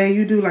end of the day,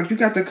 you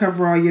got to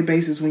cover all your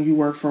bases when you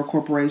work for a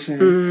corporation.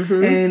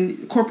 Mm-hmm.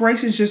 And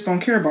corporations just don't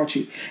care about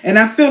you. And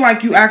I feel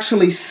like you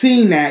actually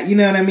seen that, you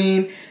know what I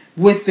mean,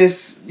 with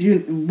this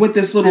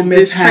little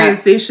mishap.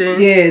 Transition.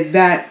 Yeah,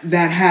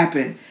 that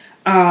happened.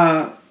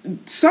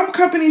 Some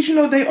companies,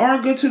 they are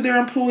good to their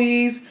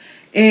employees.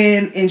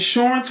 And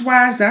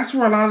insurance-wise, that's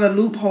where a lot of the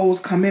loopholes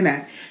come in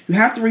at. You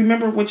have to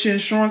remember what your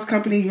insurance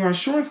company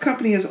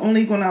is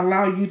only going to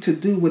allow you to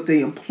do what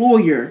the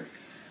employer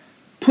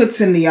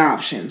puts in the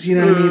options. You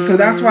know what I mean? So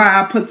that's why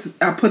I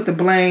put the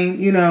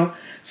blame,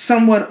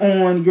 somewhat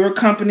on your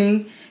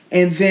company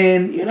and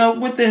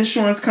then, with the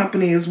insurance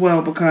company as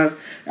well, because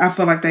I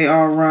feel like they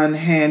all run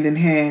hand in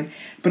hand.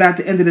 But at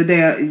the end of the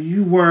day,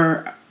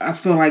 I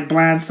feel like,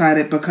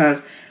 blindsided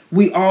because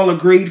we all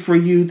agreed for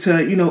you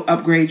to,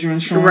 upgrade your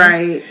insurance.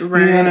 Right. You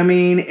know what I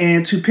mean?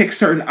 And to pick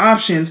certain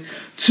options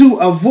to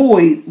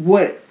avoid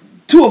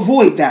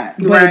that.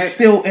 But right. It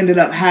still ended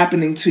up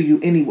happening to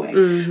you anyway.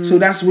 Mm-hmm. So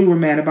that's what we were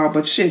mad about.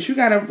 But shit, you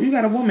got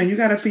a woman, you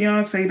got a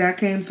fiance that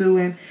came through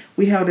and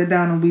we held it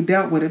down and we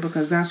dealt with it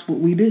because that's what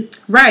we do.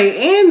 Right.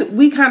 And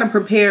we kind of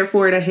prepared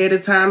for it ahead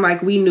of time.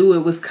 Like, we knew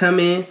it was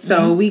coming.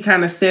 So we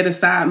kind of set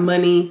aside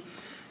money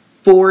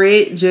for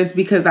it just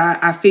because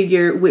I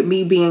figured with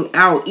me being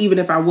out, even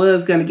if I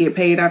was going to get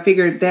paid, I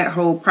figured that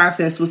whole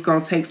process was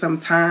going to take some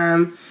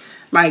time.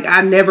 Like,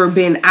 I never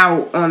been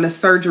out on a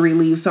surgery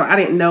leave, so I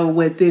didn't know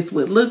what this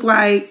would look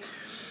like.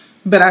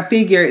 But I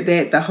figured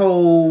that the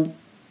whole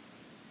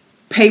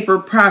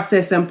paperwork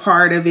processing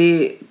part of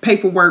it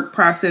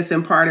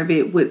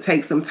would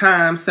take some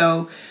time.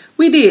 So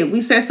we did.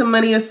 We set some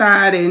money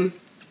aside and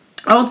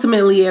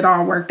ultimately it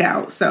all worked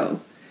out.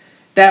 So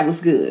that was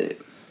good.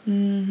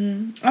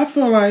 Mm-hmm. I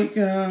feel like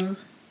at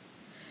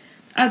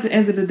the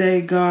end of the day,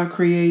 God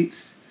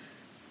creates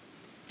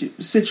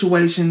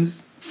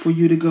situations for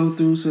you to go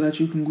through so that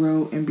you can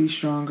grow and be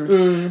stronger.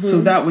 Mm-hmm.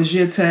 So that was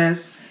your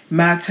test.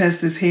 My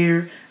test is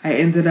here. I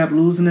ended up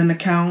losing an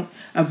account,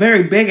 a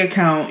very big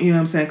account,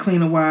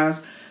 cleaner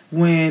wise,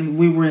 when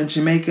we were in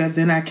Jamaica.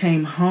 Then I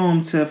came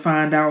home to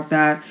find out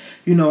that,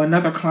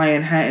 another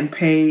client hadn't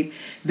paid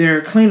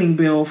their cleaning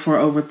bill for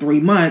over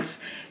 3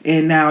 months.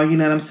 And now,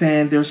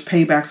 there's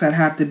paybacks that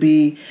have to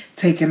be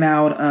taken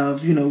out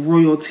of,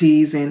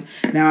 royalties. And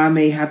now I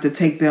may have to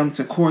take them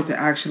to court to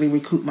actually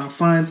recoup my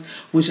funds,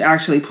 which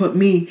actually put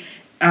me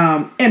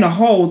in a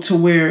hole to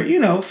where,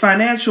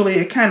 financially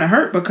it kind of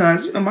hurt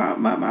because,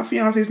 my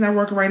fiance's not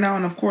working right now.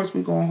 And of course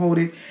we're going to hold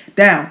it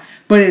down.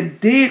 But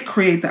it did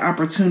create the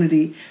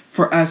opportunity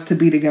for us to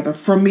be together,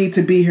 for me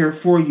to be here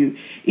for you,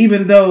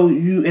 even though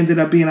you ended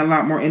up being a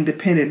lot more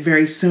independent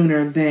very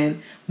sooner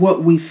than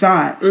what we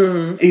thought.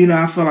 Mm-hmm.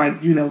 I feel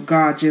like,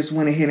 God just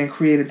went ahead and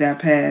created that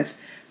path,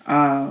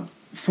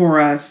 for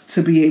us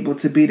to be able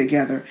to be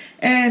together.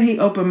 And he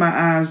opened my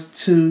eyes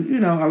to,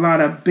 a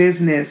lot of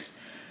business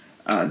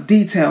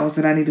details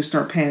that I need to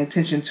start paying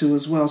attention to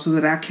as well, so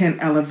that I can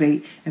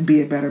elevate and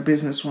be a better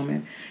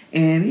businesswoman.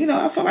 And,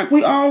 I feel like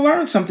we all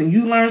learned something.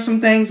 You learned some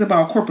things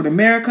about corporate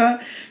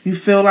America. You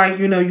feel like,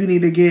 you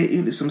need to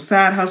get some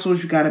side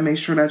hustles. You got to make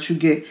sure that you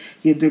get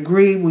your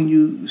degree when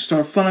you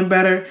start feeling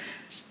better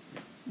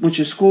with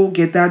your school.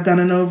 Get that done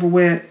and over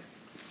with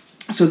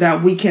so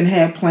that we can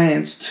have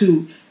plans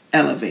to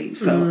elevate.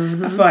 So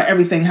I feel like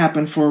everything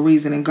happened for a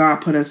reason, and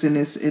God put us in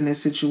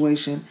this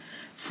situation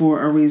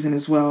for a reason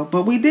as well.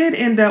 But we did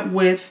end up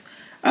with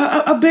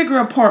a bigger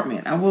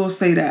apartment. I will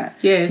say that.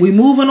 Yes. We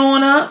moving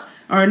on up.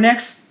 Our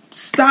next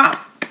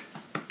stop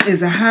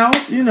is a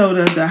house.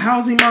 The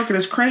housing market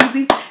is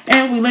crazy.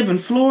 And we live in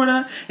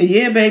Florida. And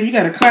yeah, baby, you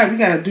got to clap. You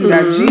got to do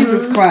that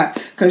Jesus clap.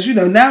 Because,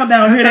 now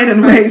down here, they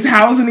done raise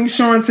housing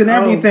insurance and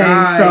everything.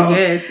 God, so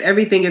yes,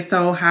 everything is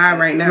so high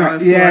right now in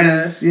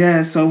Florida.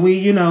 Yes. So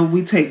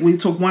we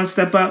took one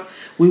step up.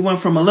 We went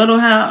from a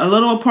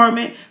little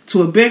apartment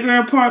to a bigger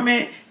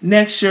apartment.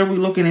 Next year, we're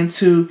looking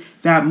into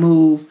that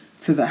move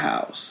to the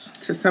house.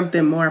 To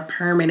something more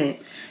permanent.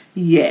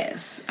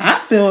 Yes. I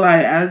feel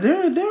like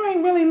there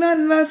ain't really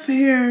nothing left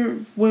here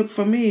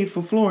for me,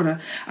 for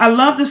Florida. I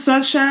love the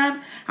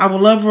sunshine. I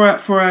would love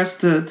for us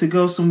to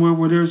go somewhere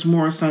where there's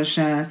more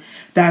sunshine.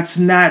 That's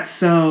not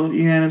so,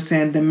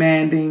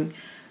 demanding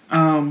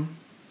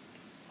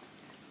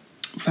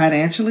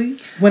financially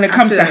when it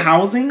comes to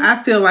housing.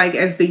 I feel like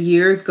as the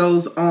years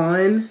goes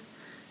on,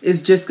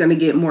 it's just going to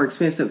get more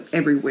expensive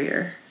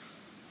everywhere.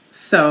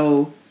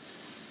 So,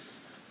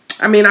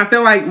 I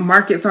feel like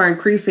markets are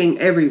increasing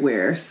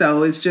everywhere.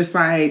 So it's just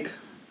like,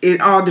 it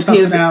all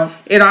depends.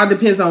 It all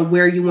depends on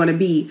where you want to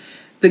be.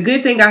 The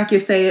good thing I can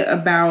say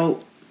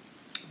about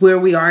where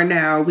we are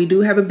now, we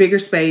do have a bigger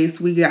space.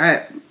 We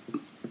got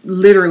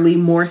literally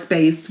more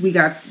space. We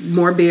got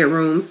more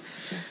bedrooms.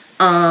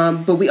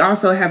 But we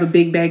also have a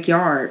big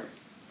backyard.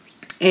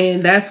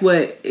 And that's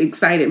what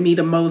excited me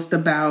the most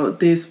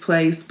about this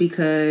place,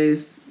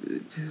 because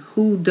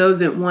who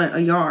doesn't want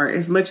a yard?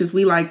 As much as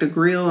we like to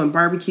grill and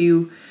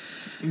barbecue.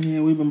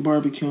 Yeah, we've been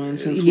barbecuing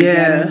since we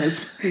got in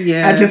this.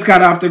 Yeah. I just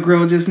got off the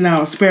grill just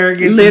now.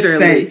 Asparagus and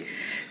steak.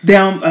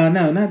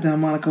 Not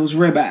Delmonico's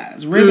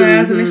ribeyes.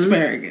 Ribeyes and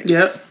asparagus.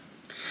 Yep.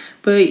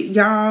 But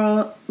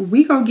y'all,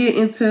 we gonna get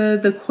into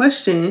the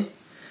question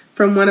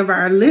from one of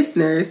our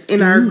listeners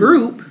in our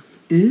group.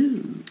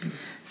 Ooh.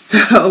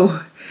 So,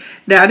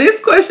 now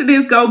this question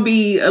is gonna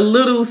be a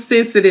little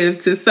sensitive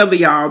to some of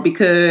y'all,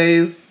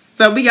 because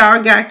some of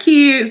y'all got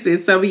kids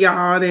and some of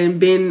y'all done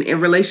been in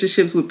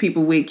relationships with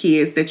people with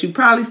kids that you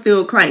probably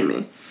still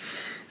claiming.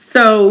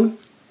 So,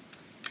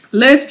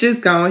 let's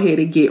just go ahead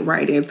and get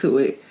right into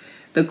it.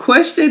 The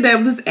question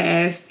that was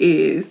asked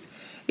is,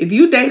 if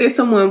you dated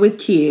someone with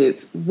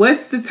kids,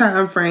 what's the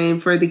time frame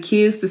for the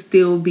kids to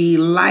still be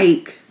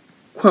like,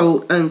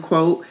 quote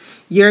unquote,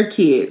 your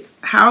kids?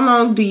 How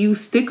long do you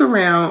stick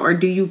around, or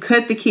do you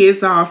cut the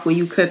kids off when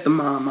you cut the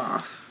mom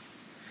off?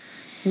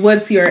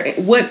 What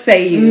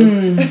say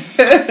you?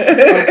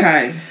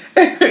 Okay.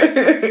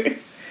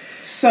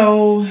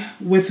 So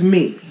with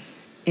me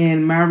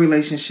in my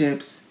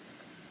relationships,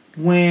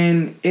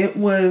 when it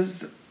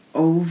was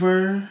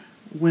over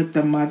with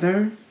the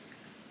mother,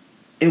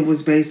 it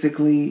was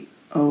basically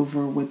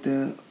over with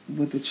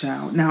the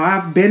child. Now,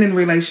 I've been in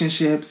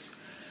relationships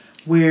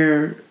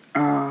where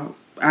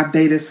I've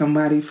dated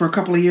somebody for a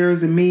couple of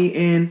years, and me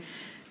and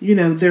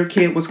their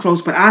kid was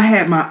close, but I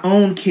had my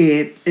own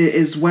kid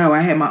as well. I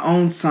had my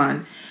own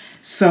son.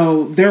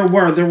 So there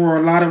were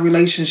a lot of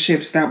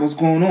relationships that was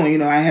going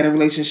on. I had a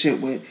relationship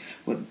with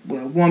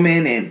a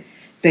woman, and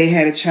they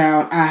had a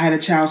child. I had a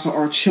child. So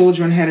our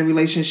children had a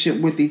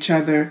relationship with each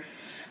other.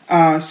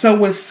 So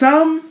with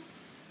some,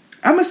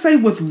 I'm going to say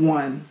with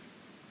one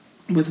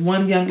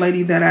young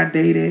lady that I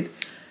dated,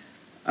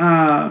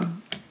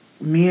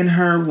 me and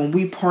her, when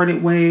we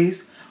parted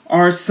ways,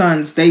 our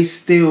sons, they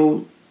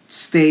still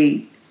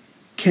stayed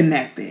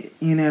connected.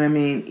 You know what I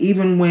mean?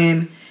 Even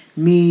when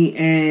me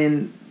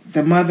and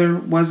the mother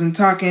wasn't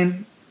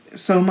talking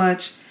so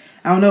much,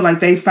 I don't know,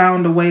 like they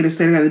found a way to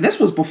stay together. This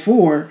was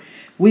before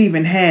we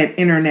even had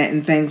internet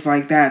and things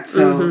like that.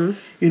 So,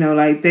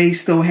 like they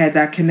still had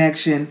that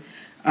connection.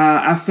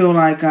 I feel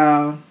like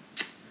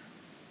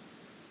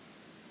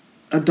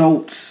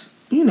adults,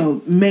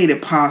 made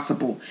it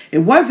possible. It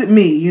wasn't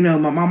me,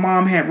 my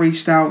mom had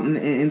reached out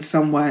and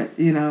somewhat,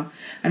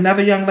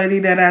 Another young lady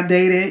that I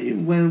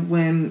dated,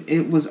 when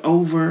it was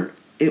over,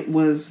 it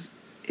was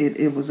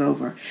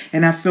over.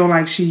 And I feel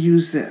like she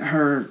used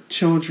her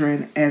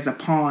children as a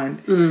pawn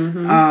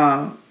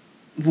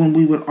when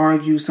we would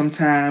argue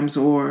sometimes,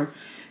 or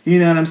you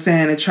know what I'm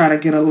saying, and try to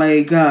get a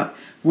leg up,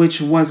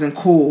 which wasn't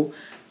cool.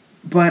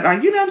 But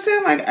like, you know what I'm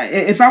saying, like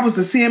if I was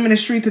to see them in the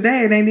street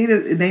today and they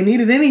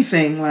needed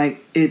anything,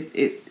 like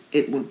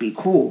it would be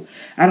cool.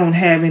 I don't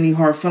have any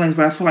hard feelings,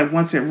 but I feel like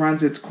once it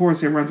runs its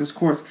course, it runs its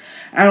course.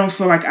 I don't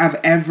feel like I've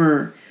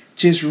ever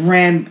just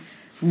ran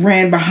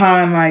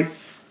behind like,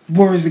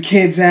 where's the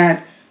kids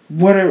at?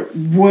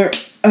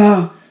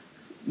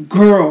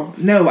 Girl.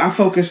 No, I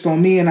focused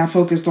on me and I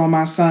focused on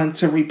my son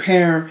to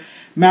repair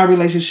my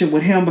relationship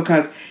with him,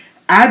 because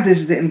I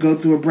just didn't go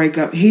through a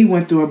breakup. He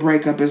went through a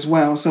breakup as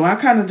well. So I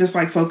kind of just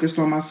like focused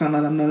on my son,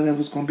 let him know that it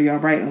was going to be all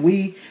right. And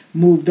we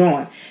moved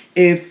on.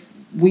 If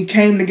we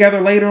came together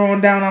later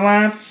on down the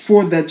line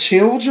for the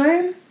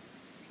children,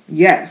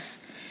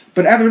 yes.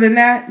 But other than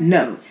that,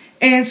 no.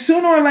 And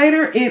sooner or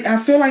later, I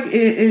feel like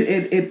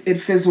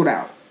it fizzled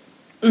out.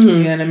 Mm-hmm.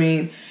 You know what I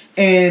mean?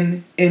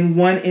 And in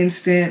one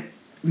instant,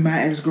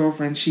 my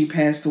ex-girlfriend, she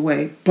passed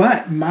away.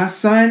 But my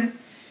son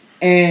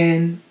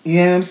and, you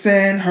know what I'm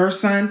saying, her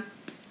son,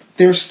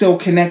 they're still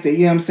connected. You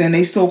know what I'm saying?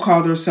 They still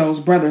call themselves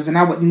brothers. And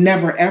I would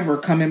never, ever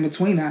come in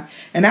between that.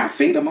 And I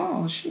feed them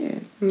all.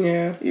 Shit.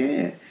 Yeah.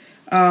 Yeah.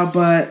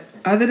 But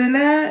other than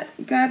that,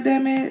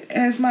 goddamn it,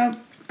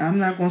 I'm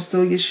not going to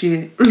steal your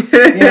shit. You know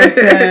what I'm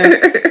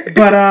saying?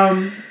 But,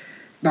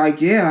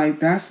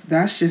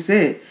 that's just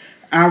it.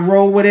 I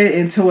roll with it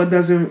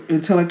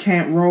until it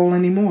can't roll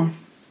anymore.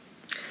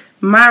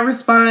 My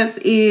response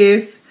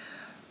is,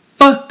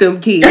 fuck them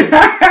kids.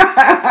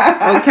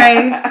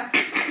 Okay?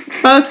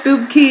 Fuck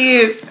them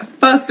kids.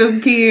 Fuck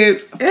them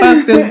kids.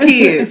 Fuck them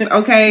kids.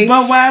 Okay?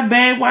 But why,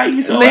 babe? Why are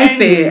you so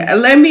angry?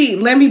 Listen,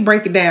 let me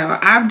break it down.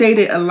 I've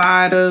dated a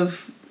lot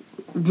of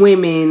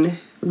women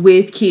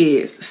with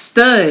kids,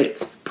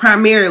 studs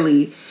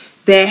primarily,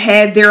 that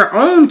had their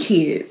own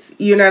kids.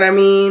 You know what I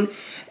mean?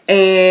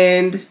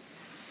 And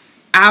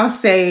I'll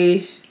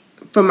say,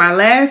 for my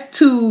last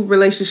 2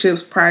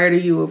 relationships prior to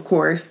you, of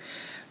course,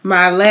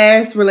 my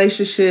last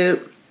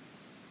relationship,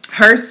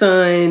 her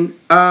son,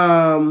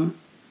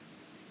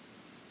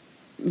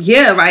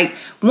 like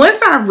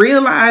once I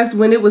realized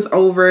when it was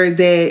over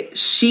that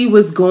she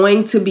was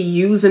going to be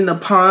using the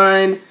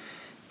pawn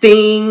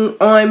thing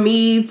on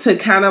me to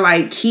kind of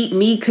like keep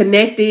me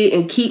connected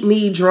and keep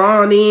me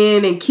drawn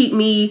in and keep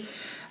me,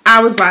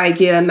 I was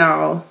like, yeah,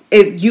 no,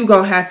 you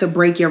gonna have to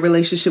break your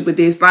relationship with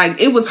this. Like,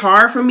 it was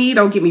hard for me,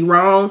 don't get me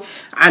wrong.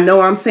 I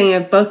know I'm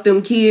saying fuck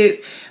them kids,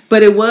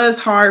 but it was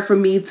hard for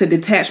me to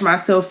detach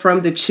myself from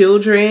the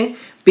children,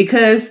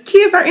 because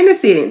kids are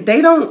innocent. They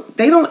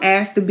don't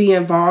ask to be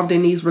involved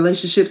in these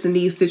relationships, in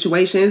these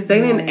situations. They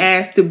didn't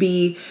ask to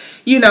be,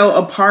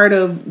 a part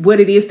of what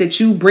it is that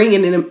you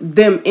bringing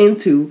them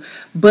into.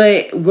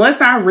 But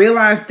once I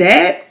realized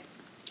that,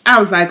 I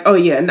was like, oh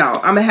yeah, no,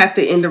 I'm gonna have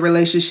to end the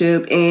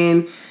relationship.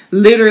 And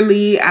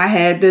literally I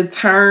had to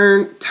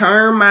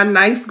turn my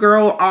nice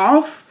girl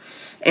off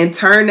and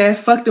turn that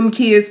fuck them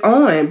kids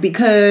on,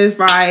 because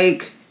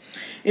like,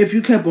 if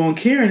you kept on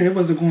caring, it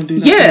wasn't going to do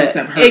nothing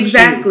except hurt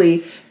exactly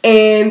you.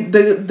 And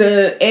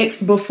the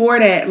ex before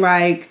that,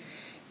 like,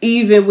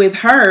 even with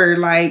her,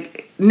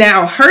 like,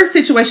 now her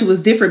situation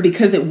was different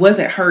because it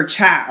wasn't her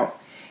child.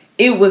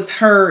 It was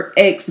her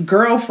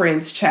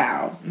ex-girlfriend's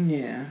child.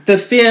 Yeah. The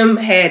femme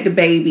had the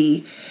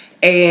baby,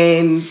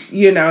 and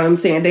you know what I'm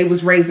saying, they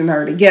was raising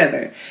her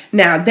together.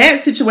 Now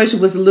that situation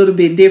was a little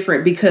bit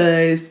different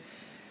because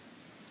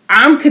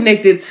I'm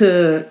connected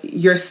to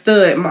your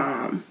stud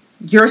mom.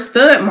 Your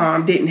stud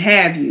mom didn't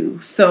have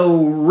you.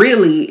 So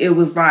really it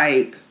was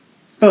like,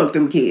 fuck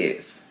them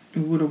kids.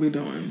 What are we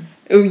doing?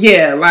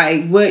 Yeah,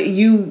 like what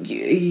you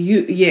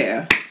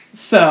yeah.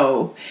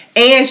 So,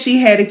 and she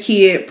had a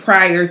kid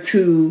prior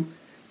to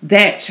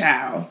that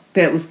child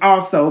that was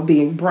also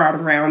being brought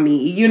around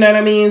me. You know what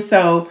I mean?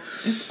 So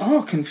it's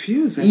all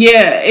confusing.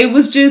 Yeah, it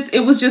was just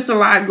a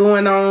lot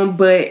going on.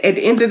 But at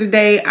the end of the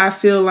day, I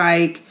feel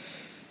like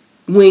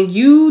when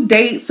you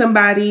date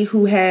somebody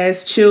who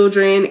has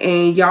children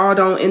and y'all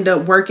don't end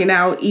up working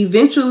out,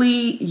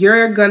 eventually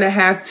you're gonna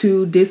have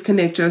to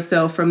disconnect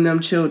yourself from them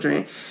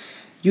children.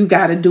 You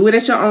gotta do it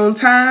at your own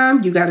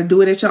time. You gotta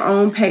do it at your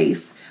own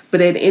pace.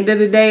 But at the end of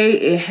the day,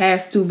 it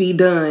has to be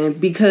done,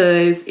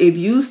 because if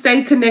you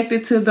stay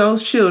connected to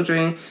those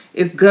children,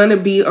 it's gonna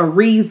be a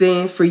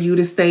reason for you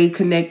to stay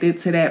connected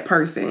to that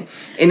person.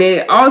 And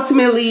it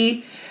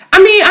ultimately,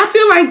 I mean, I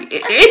feel like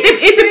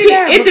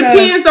it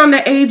depends on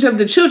the age of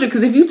the children.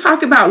 Because if you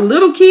talk about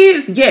little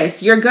kids,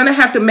 yes, you're gonna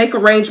have to make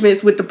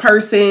arrangements with the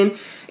person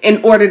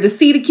in order to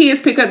see the kids,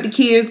 pick up the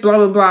kids, blah,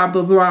 blah, blah,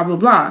 blah, blah, blah,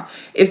 blah.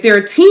 If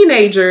they're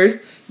teenagers,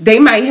 they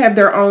might have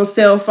their own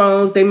cell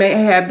phones. They may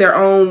have their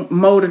own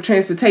mode of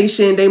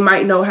transportation. They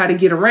might know how to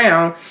get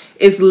around.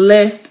 It's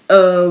less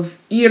of,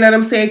 you know what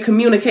I'm saying,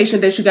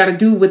 communication that you got to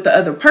do with the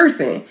other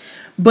person.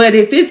 But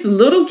if it's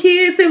little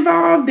kids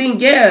involved, then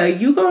yeah,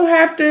 you're going to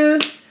have to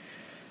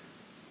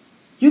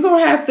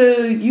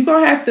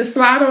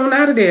slide on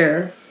out of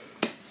there.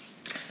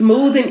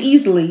 smooth and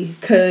easily,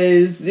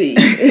 because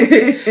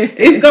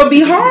it's gonna be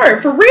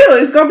hard, for real.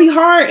 It's gonna be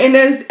hard, and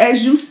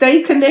as you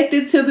stay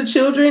connected to the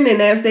children and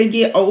as they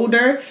get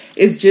older,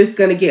 it's just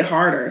gonna get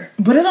harder.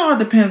 But it all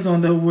depends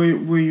on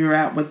where you're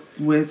at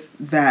with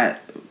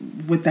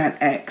that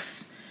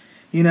ex.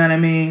 You know what I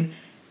mean?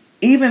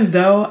 Even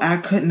though I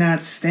could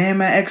not stand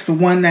my ex, the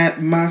one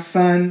that my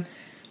son,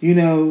 you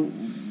know,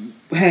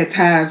 had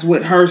ties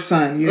with her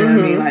son, you know what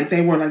I mean? Like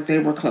they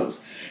were close.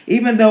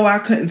 Even though I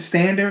couldn't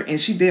stand her, and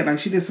she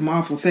did some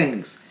awful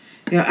things.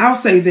 You know, I'll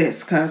say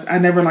this, because I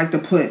never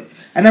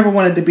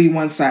wanted to be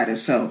one-sided,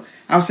 so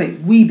I'll say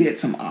we did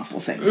some awful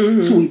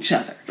things to each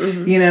other.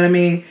 You know what I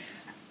mean?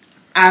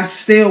 I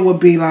still would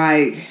be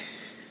like,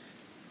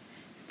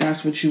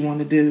 that's what you want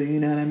to do, you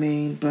know what I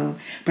mean? Boom.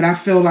 But I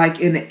feel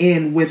like in the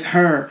end with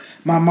her,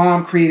 my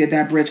mom created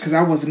that bridge, because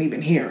I wasn't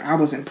even here. I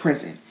was in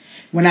prison.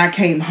 When I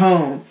came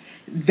home,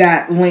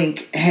 that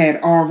link had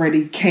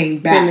already came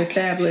back. Been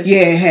established.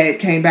 Yeah, it had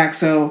came back.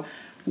 So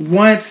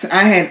once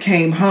I had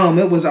came home,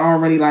 it was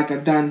already like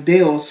a done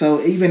deal. So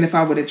even if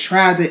I would have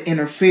tried to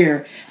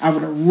interfere, I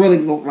would have really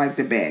looked like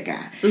the bad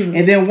guy.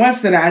 And then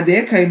once that I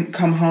did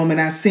come home and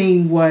I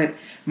seen what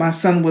my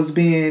son was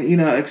being, you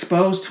know,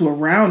 exposed to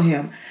around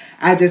him,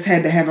 I just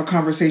had to have a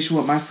conversation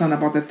with my son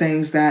about the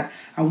things that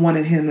I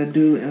wanted him to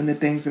do and the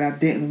things that I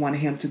didn't want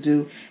him to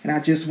do. And I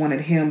just wanted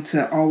him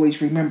to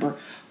always remember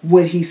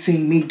what he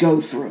seen me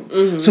go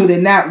through. So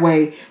then that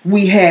way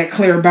we had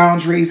clear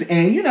boundaries.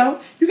 And, you know,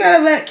 you got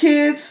to let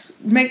kids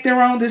make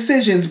their own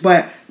decisions.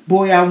 But,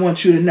 boy, I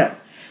want you to know.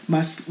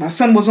 My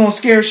son was on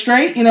Scared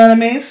Straight, you know what I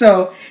mean?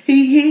 So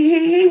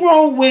he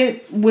rolled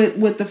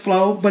with the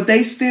flow. But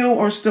they still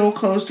are still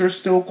close. They're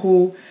still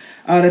cool.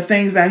 The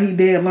things that he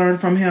did learn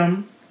from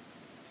him,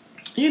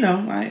 you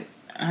know,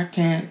 I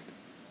can't,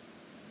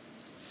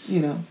 you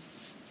know,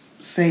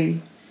 say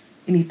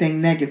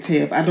anything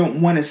negative. I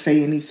don't want to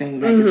say anything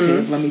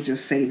negative. Let me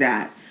just say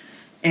that.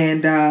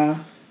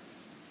 And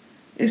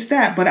it's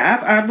that. But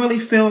I really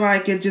feel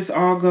like it just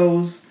all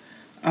goes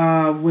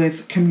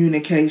with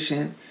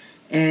communication.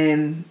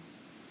 And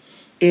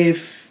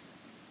if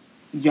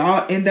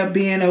y'all end up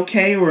being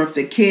okay, or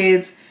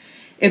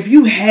if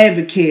you have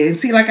a kid,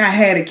 see, like I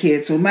had a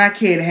kid, so my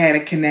kid had a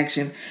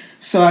connection.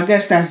 So I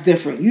guess that's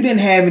different. You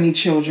didn't have any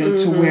children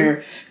to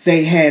where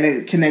they had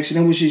a connection.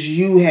 It was just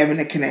you having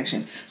a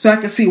connection. So I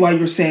can see why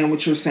you're saying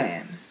what you're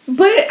saying.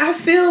 But I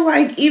feel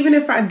like even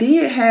if I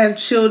did have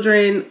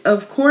children,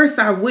 of course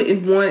I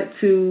wouldn't want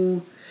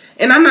to.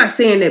 And I'm not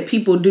saying that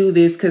people do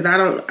this, because I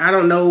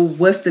don't know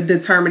what's the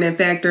determining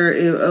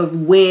factor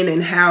of when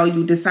and how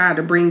you decide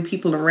to bring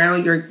people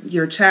around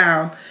your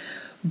child.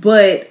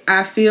 But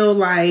I feel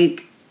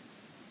like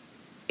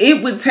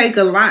it would take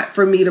a lot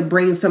for me to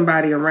bring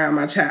somebody around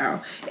my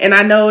child. And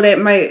I know that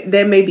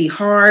may be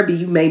hard, but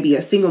you may be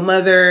a single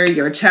mother,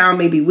 your child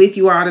may be with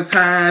you all the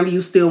time,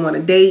 you still want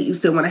to date, you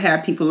still want to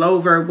have people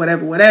over,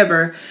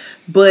 whatever.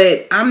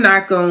 But I'm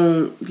not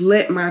going to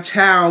let my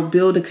child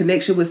build a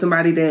connection with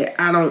somebody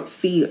that I don't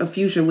see a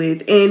future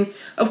with. And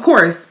of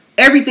course,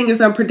 everything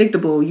is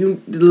unpredictable.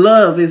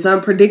 Love is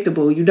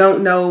unpredictable. You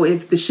don't know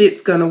if the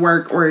shit's going to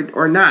work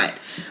or not.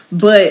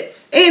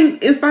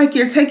 And it's like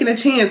you're taking a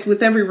chance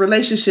with every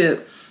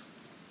relationship.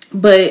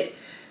 But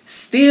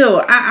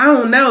still, I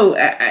don't know.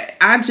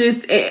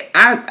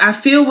 I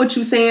feel what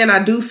you're saying.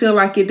 I do feel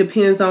like it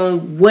depends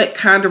on what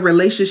kind of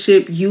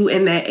relationship you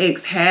and that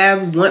ex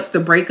have once the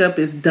breakup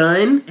is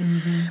done.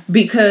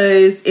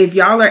 Because if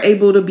y'all are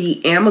able to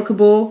be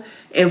amicable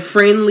and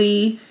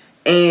friendly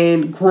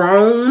and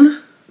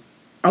grown,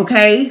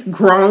 okay?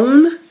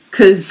 Grown.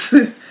 Because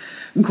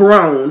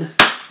grown.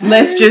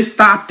 Let's just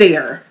stop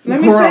there. Let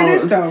me say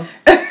this, though.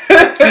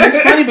 And it's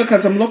funny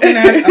because I'm looking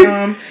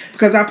at,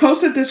 because I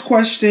posted this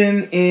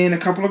question in a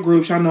couple of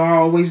groups. I know I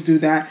always do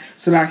that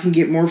so that I can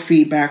get more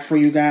feedback for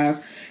you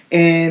guys.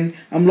 And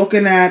I'm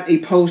looking at a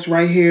post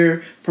right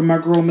here from my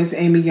girl, Miss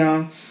Amy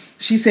Young.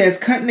 She says,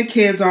 cutting the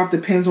kids off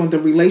depends on the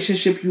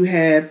relationship you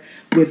have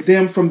with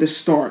them from the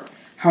start,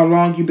 how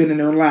long you've been in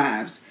their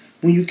lives.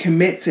 When you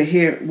commit to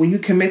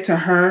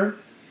her,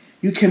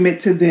 you commit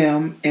to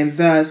them, and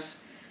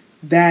thus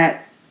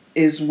that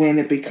is when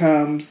it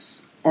becomes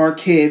our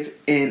kids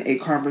in a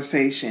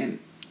conversation,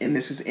 and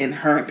this is in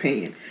her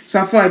opinion.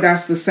 So I feel like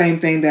that's the same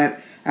thing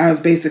that I was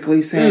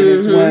basically saying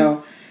as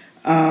well.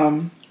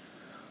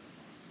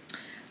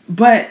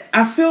 But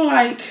I feel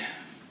like,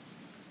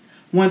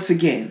 once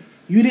again,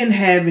 you didn't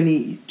have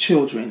any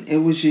children. It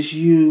was just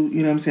you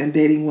know what I'm saying,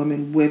 dating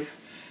women with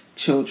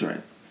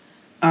children.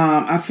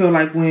 I feel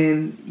like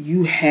when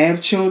you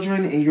have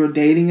children and you're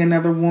dating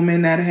another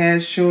woman that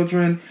has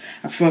children,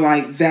 I feel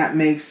like that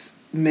makes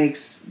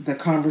the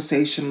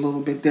conversation a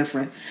little bit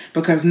different,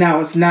 because now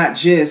it's not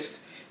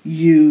just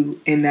you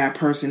and that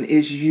person,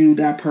 it's you,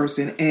 that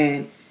person,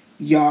 and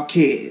y'all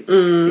kids.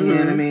 You know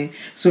what I mean?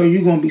 So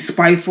you're gonna be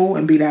spiteful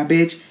and be that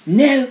bitch.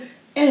 No,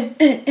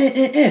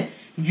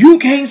 you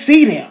can't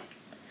see them.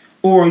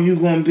 or you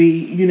gonna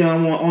be, you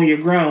know, on your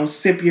grown,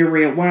 sip your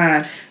red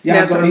wine. Y'all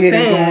That's go what I'm ahead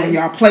and go saying. on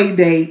y'all play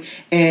date,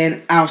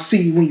 and I'll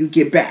see you when you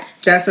get back.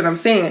 That's what I'm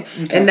saying.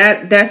 Okay. And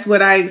that's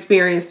what I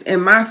experienced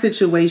in my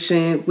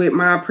situation with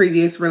my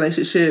previous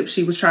relationship.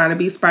 She was trying to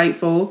be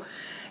spiteful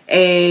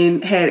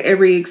and had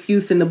every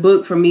excuse in the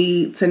book for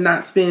me to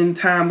not spend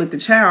time with the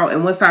child.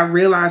 And once I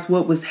realized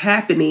what was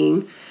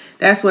happening,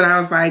 that's when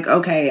I was like,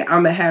 okay,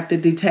 I'm going to have to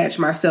detach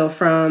myself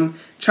from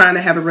trying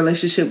to have a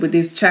relationship with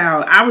this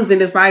child. I was in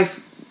his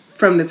life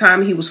from the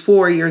time he was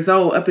 4 years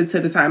old up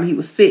until the time he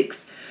was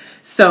 6.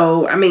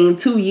 So, I mean,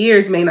 2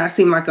 years may not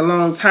seem like a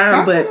long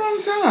time, That's a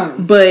long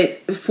time.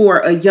 But for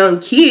a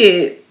young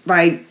kid,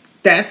 like,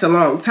 that's a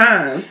long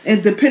time.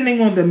 And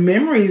depending on the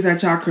memories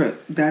that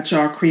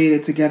y'all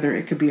created together,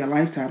 it could be a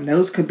lifetime.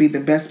 Those could be the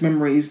best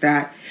memories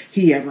that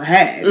he ever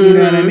had. You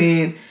know what I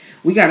mean?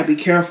 We got to be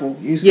careful.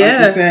 Like you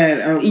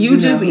said,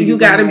 you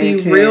got to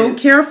be real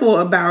careful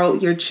about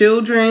your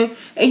children,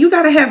 and you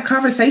got to have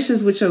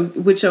conversations with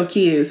your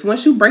kids.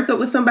 Once you break up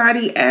with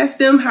somebody, ask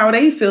them how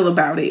they feel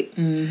about it.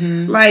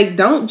 Mm-hmm. Like,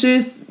 don't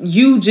just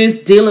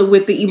dealing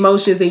with the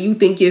emotions and you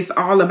think it's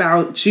all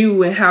about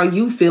you and how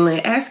you feeling.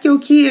 Ask your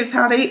kids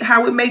how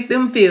it make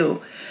them feel.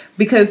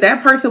 Because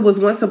that person was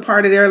once a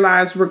part of their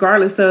lives,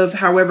 regardless of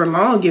however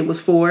long it was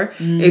for.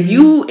 Mm-hmm. If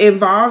you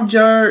involved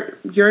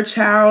your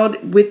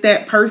child with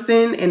that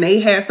person and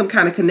they had some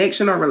kind of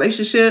connection or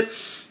relationship,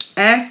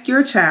 ask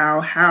your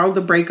child how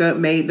the breakup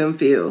made them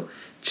feel.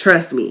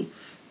 Trust me,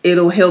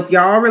 it'll help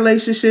y'all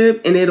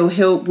relationship and it'll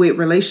help with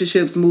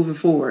relationships moving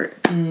forward.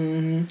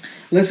 Mm-hmm.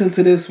 Listen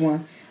to this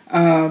one.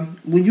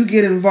 When you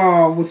get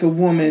involved with a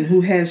woman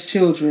who has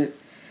children,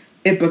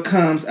 it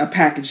becomes a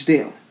package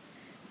deal.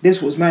 This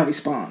was my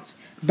response.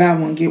 Buy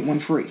one, get one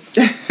free.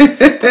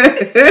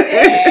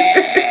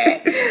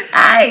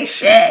 I ain't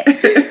shit.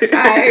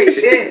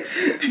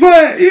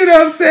 But, you know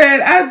what I'm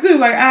saying?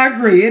 I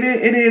agree. It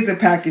is a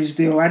package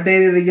deal. I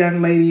dated a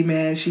young lady,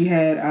 man. She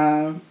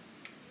had,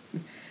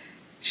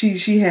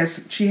 she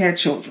had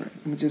children.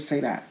 Let me just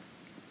say that.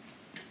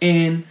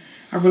 And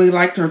I really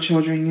liked her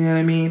children, you know what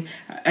I mean?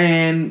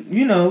 And,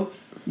 you know,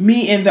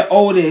 me and the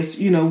oldest,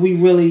 you know, we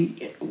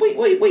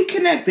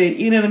connected,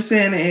 you know what I'm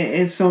saying,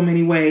 in so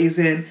many ways.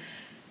 And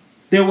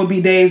there would be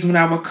days when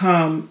I would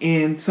come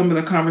in some of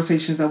the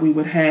conversations that we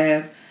would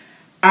have.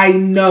 I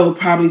know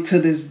probably to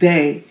this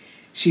day,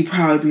 she'd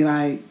probably be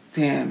like,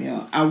 damn,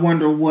 yo, I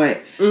wonder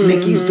what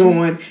Nikki's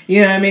doing.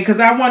 You know what I mean? Because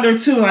I wonder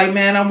too, like,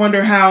 man, I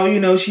wonder how, you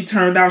know, she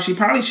turned out. She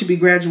probably should be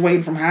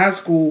graduating from high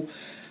school,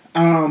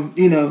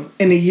 you know,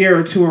 in a year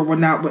or two or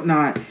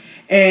whatnot.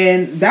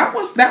 And that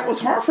was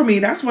hard for me.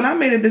 That's when I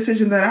made a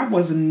decision that I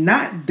was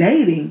not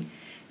dating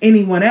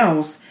anyone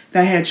else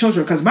that had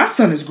children. Because my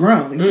son is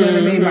grown. You know what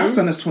I mean? My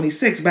son is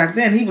 26. Back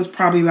then, he was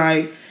probably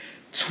like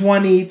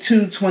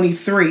 22,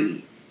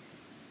 23.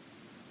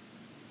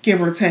 Give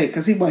or take.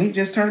 Because he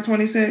just turned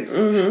 26.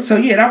 Mm-hmm. So,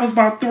 yeah, that was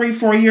about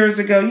 3-4 years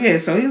ago. Yeah,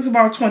 so he was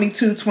about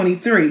 22,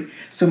 23.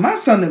 So my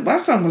son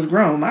was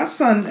grown. My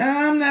son,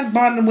 I'm not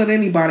bonding with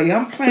anybody.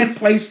 I'm playing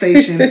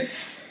PlayStation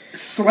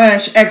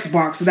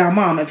 /Xbox. Now,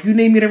 Mom, if you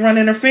need me to run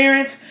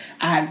interference,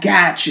 I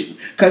got you.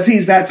 Because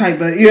he's that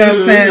type of, you know what I'm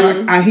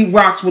saying? Like, he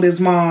rocks with his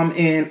mom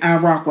and I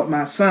rock with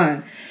my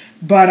son.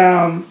 But,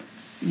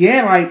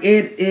 yeah, like,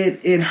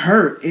 it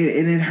hurt.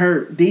 It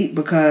hurt deep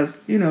because,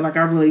 you know, like,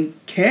 I really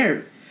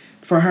cared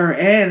for her.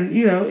 And,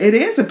 you know, it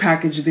is a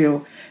package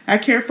deal. I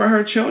cared for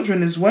her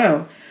children as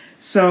well.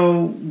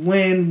 So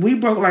when we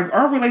broke, like,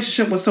 our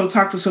relationship was so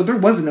toxic, so there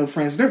wasn't no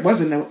friends. There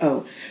wasn't no,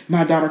 oh,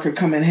 my daughter could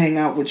come and hang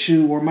out with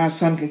you, or my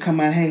son can come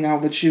and hang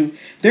out with you.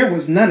 There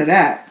was none of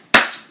that.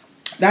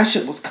 That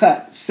shit was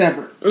cut,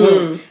 severed.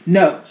 Boom.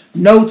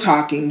 No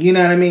talking. You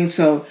know what I mean?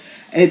 So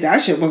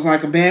that shit was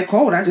like a bad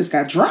cold. I just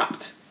got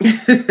dropped. You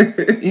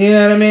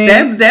know what I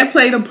mean? That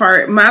played a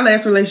part. My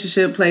last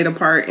relationship played a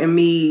part in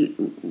me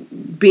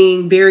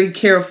being very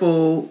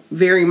careful,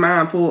 very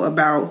mindful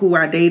about who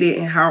I dated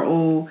and how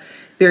old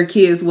their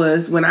kids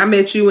was. When I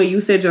met you and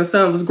you said your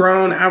son was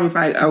grown, I was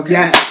like, okay.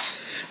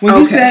 Yes. When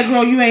you said,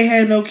 girl, you ain't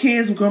had no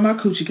kids, girl, my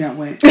coochie got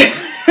wet.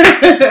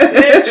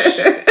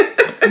 Bitch.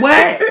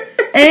 What?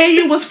 And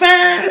you was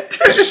fine.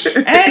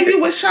 And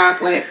you was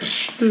chocolate.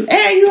 And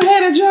you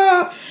had a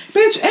job.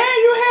 Bitch, and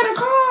you had a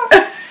car.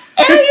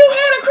 And you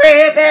had a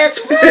crib, bitch.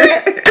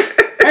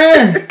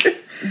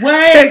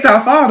 What? Checked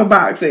off all the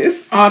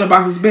boxes. All the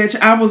boxes, bitch.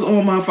 I was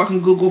on my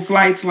fucking Google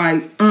Flights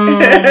like,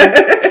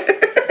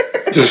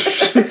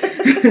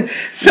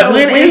 So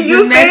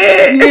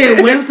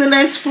when's the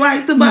next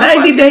flight to my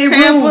 90-day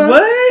Tampa? Rule,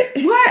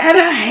 what? And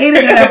I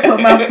hated that I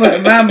put my foot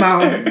in my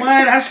mouth.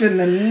 What? I shouldn't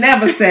have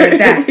never said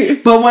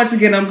that. But once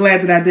again, I'm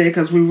glad that I did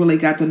because we really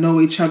got to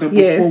know each other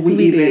before we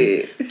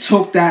even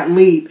took that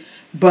leap.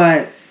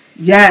 But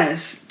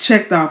yes,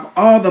 checked off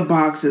all the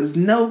boxes.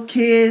 No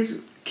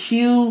kids,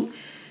 cute,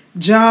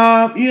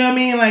 job. You know what I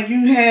mean? Like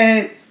you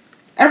had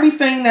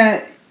everything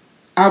that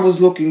I was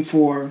looking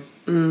for.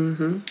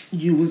 Mm-hmm.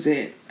 You was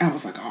it. I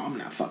was like, oh, I'm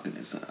not fucking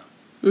this up.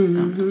 Mm-hmm.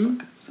 I'm not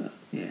fucking this up.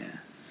 Yeah.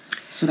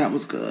 So that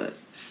was good.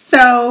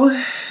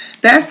 So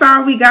that's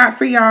all we got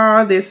for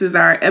y'all. This is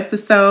our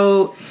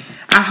episode.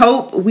 I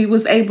hope we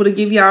was able to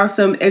give y'all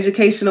some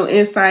educational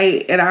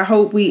insight, and I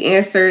hope we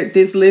answered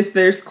this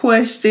listener's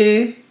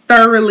question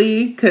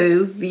thoroughly,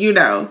 because, you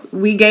know,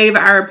 we gave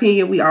our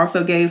opinion. We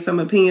also gave some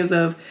opinions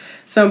of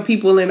some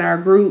people in our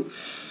group.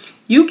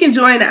 You can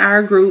join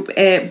our group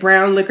at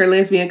Brown Liquor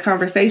Lesbian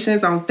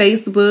Conversations on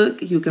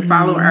Facebook. You can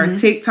follow our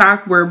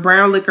TikTok. We're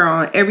Brown Liquor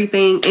on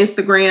everything.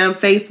 Instagram,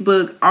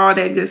 Facebook, all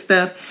that good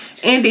stuff.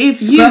 And if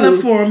spell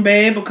it for them,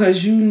 babe,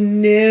 because you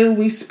know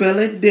we spell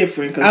it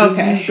different. Because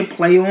we use the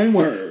play on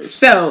words.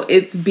 So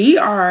it's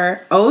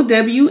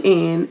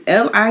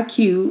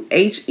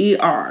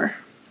BROWNLIQHER.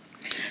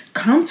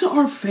 Come to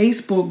our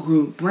Facebook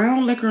group,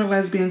 Brown Liquor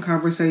Lesbian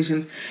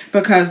Conversations,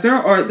 because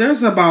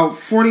there's about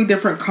 40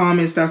 different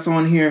comments that's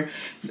on here,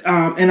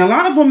 and a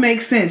lot of them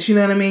make sense. You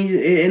know what I mean?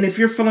 And if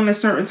you're feeling a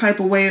certain type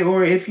of way,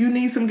 or if you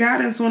need some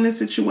guidance on this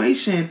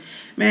situation,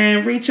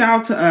 man, reach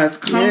out to us.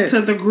 Come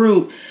to the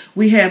group.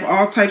 We have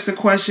all types of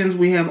questions.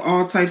 We have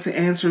all types of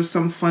answers.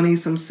 Some funny,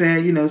 some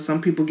sad. You know,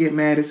 some people get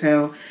mad as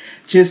hell.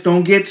 Just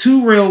don't get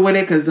too real with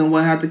it, because then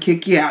we'll have to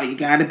kick you out. You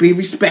got to be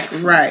respectful.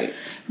 Right.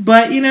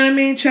 But, you know what I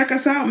mean? Check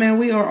us out, man.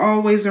 We are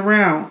always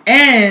around.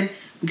 And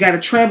we got a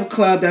travel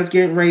club that's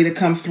getting ready to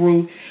come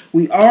through.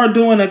 We are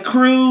doing a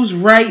cruise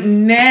right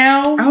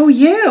now. Oh,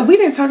 yeah. We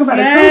didn't talk about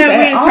the cruise at all.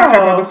 We didn't talk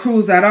about the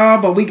cruise at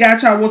all. But we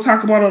got y'all. We'll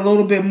talk about it a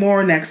little bit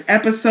more next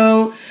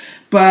episode.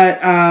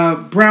 But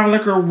Brown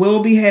Liquor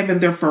will be having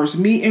their first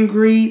meet and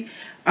greet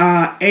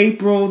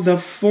April the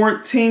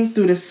 14th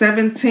through the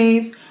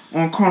 17th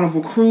on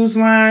Carnival Cruise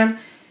Line.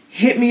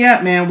 Hit me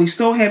up, man. We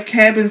still have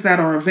cabins that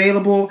are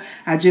available.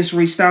 I just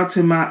reached out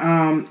to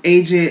my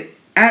agent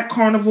at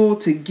Carnival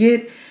to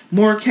get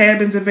more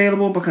cabins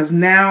available, because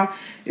now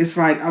it's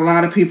like a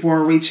lot of people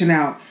are reaching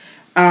out.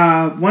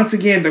 Once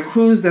again, the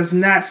cruise does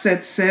not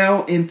set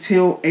sail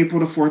until April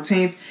the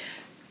 14th.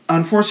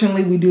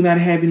 Unfortunately, we do not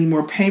have any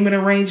more payment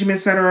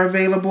arrangements that are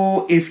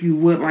available. If you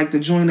would like to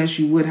join us,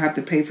 you would have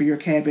to pay for your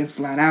cabin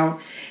flat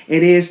out.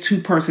 It is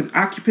 2-person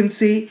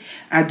occupancy.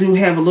 I do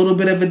have a little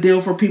bit of a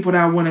deal for people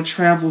that want to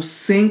travel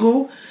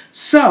single.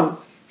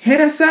 So hit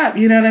us up.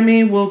 You know what I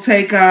mean? We'll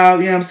take, you know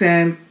what I'm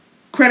saying,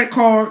 credit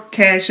card,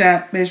 Cash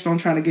App. Bitch, don't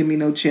try to give me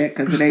no check,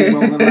 because it ain't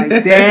rolling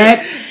like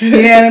that. You know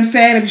what I'm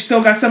saying? If you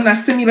still got something that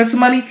stimulates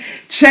money,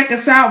 check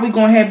us out. We're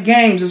going to have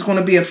games. It's going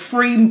to be a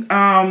free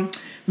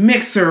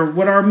mixer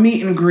with our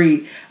meet and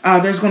greet.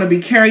 There's going to be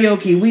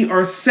karaoke. We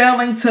are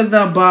sailing to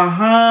the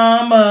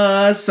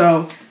Bahamas.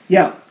 So,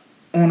 yo,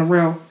 on the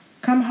real,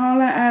 come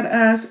holler at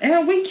us.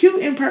 And we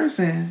cute in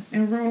person,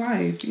 in real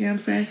life. You know what I'm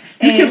saying?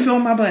 You can feel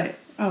my butt.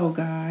 Oh,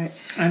 God.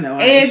 I know.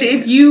 And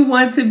if you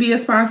want to be a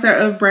sponsor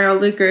of Brown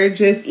Liquor,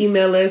 just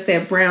email us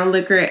at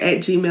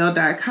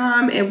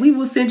brownliquor@gmail.com, and we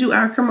will send you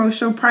our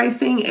commercial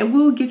pricing, and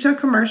we'll get your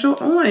commercial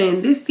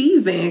on this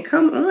season.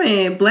 Come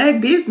on. Black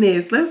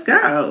business. Let's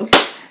go.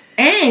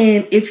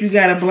 And if you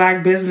got a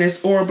black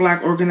business or a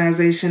black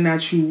organization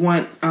that you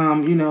want,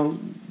 you know,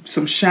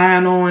 some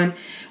shine on,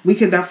 we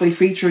can definitely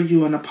feature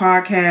you on the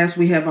podcast.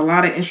 We have a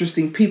lot of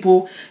interesting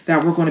people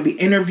that we're going to be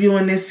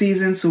interviewing this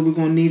season, so we're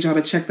going to need y'all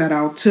to check that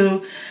out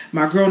too.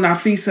 My girl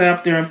Nafisa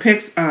up there in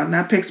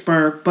not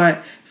Pittsburgh,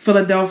 but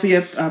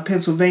Philadelphia,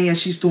 Pennsylvania.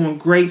 She's doing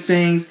great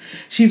things.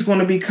 She's going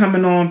to be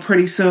coming on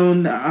pretty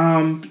soon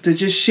to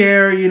just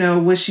share, you know,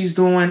 what she's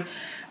doing.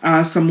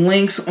 Some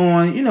links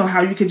on, you know, how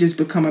you could just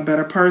become a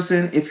better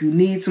person if you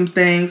need some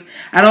things.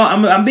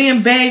 I'm being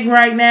vague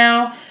right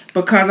now,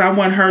 because I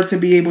want her to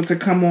be able to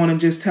come on and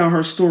just tell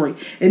her story.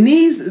 And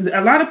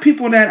a lot of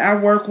people that I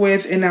work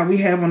with and that we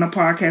have on the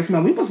podcast,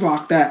 man, we was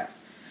locked up.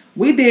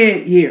 We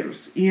did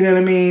years, you know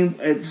what I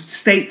mean?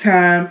 State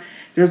time.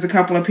 There's a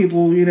couple of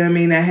people, you know what I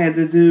mean, that had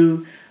to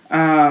do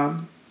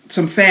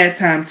some fad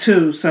time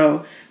too.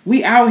 So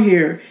we out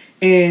here,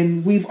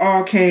 and we've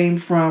all came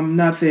from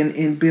nothing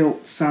and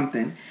built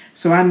something.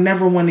 So I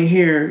never want to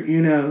hear,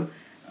 you know,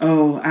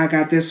 oh, I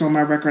got this on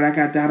my record, I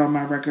got that on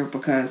my record,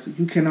 because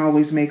you can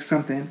always make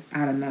something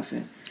out of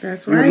nothing.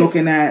 That's right. You're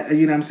looking at,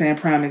 you know what I'm saying,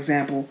 prime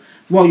example.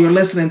 Well, you're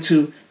listening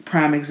to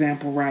prime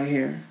example right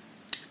here.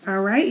 All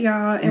right,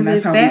 y'all. And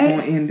that's how we're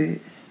going to end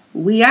it.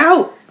 We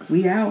out.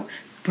 We out.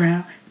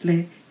 Brown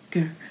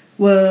liquor.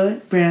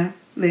 What? Brown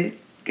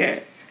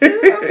liquor.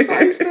 I'm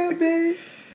so stuff, babe.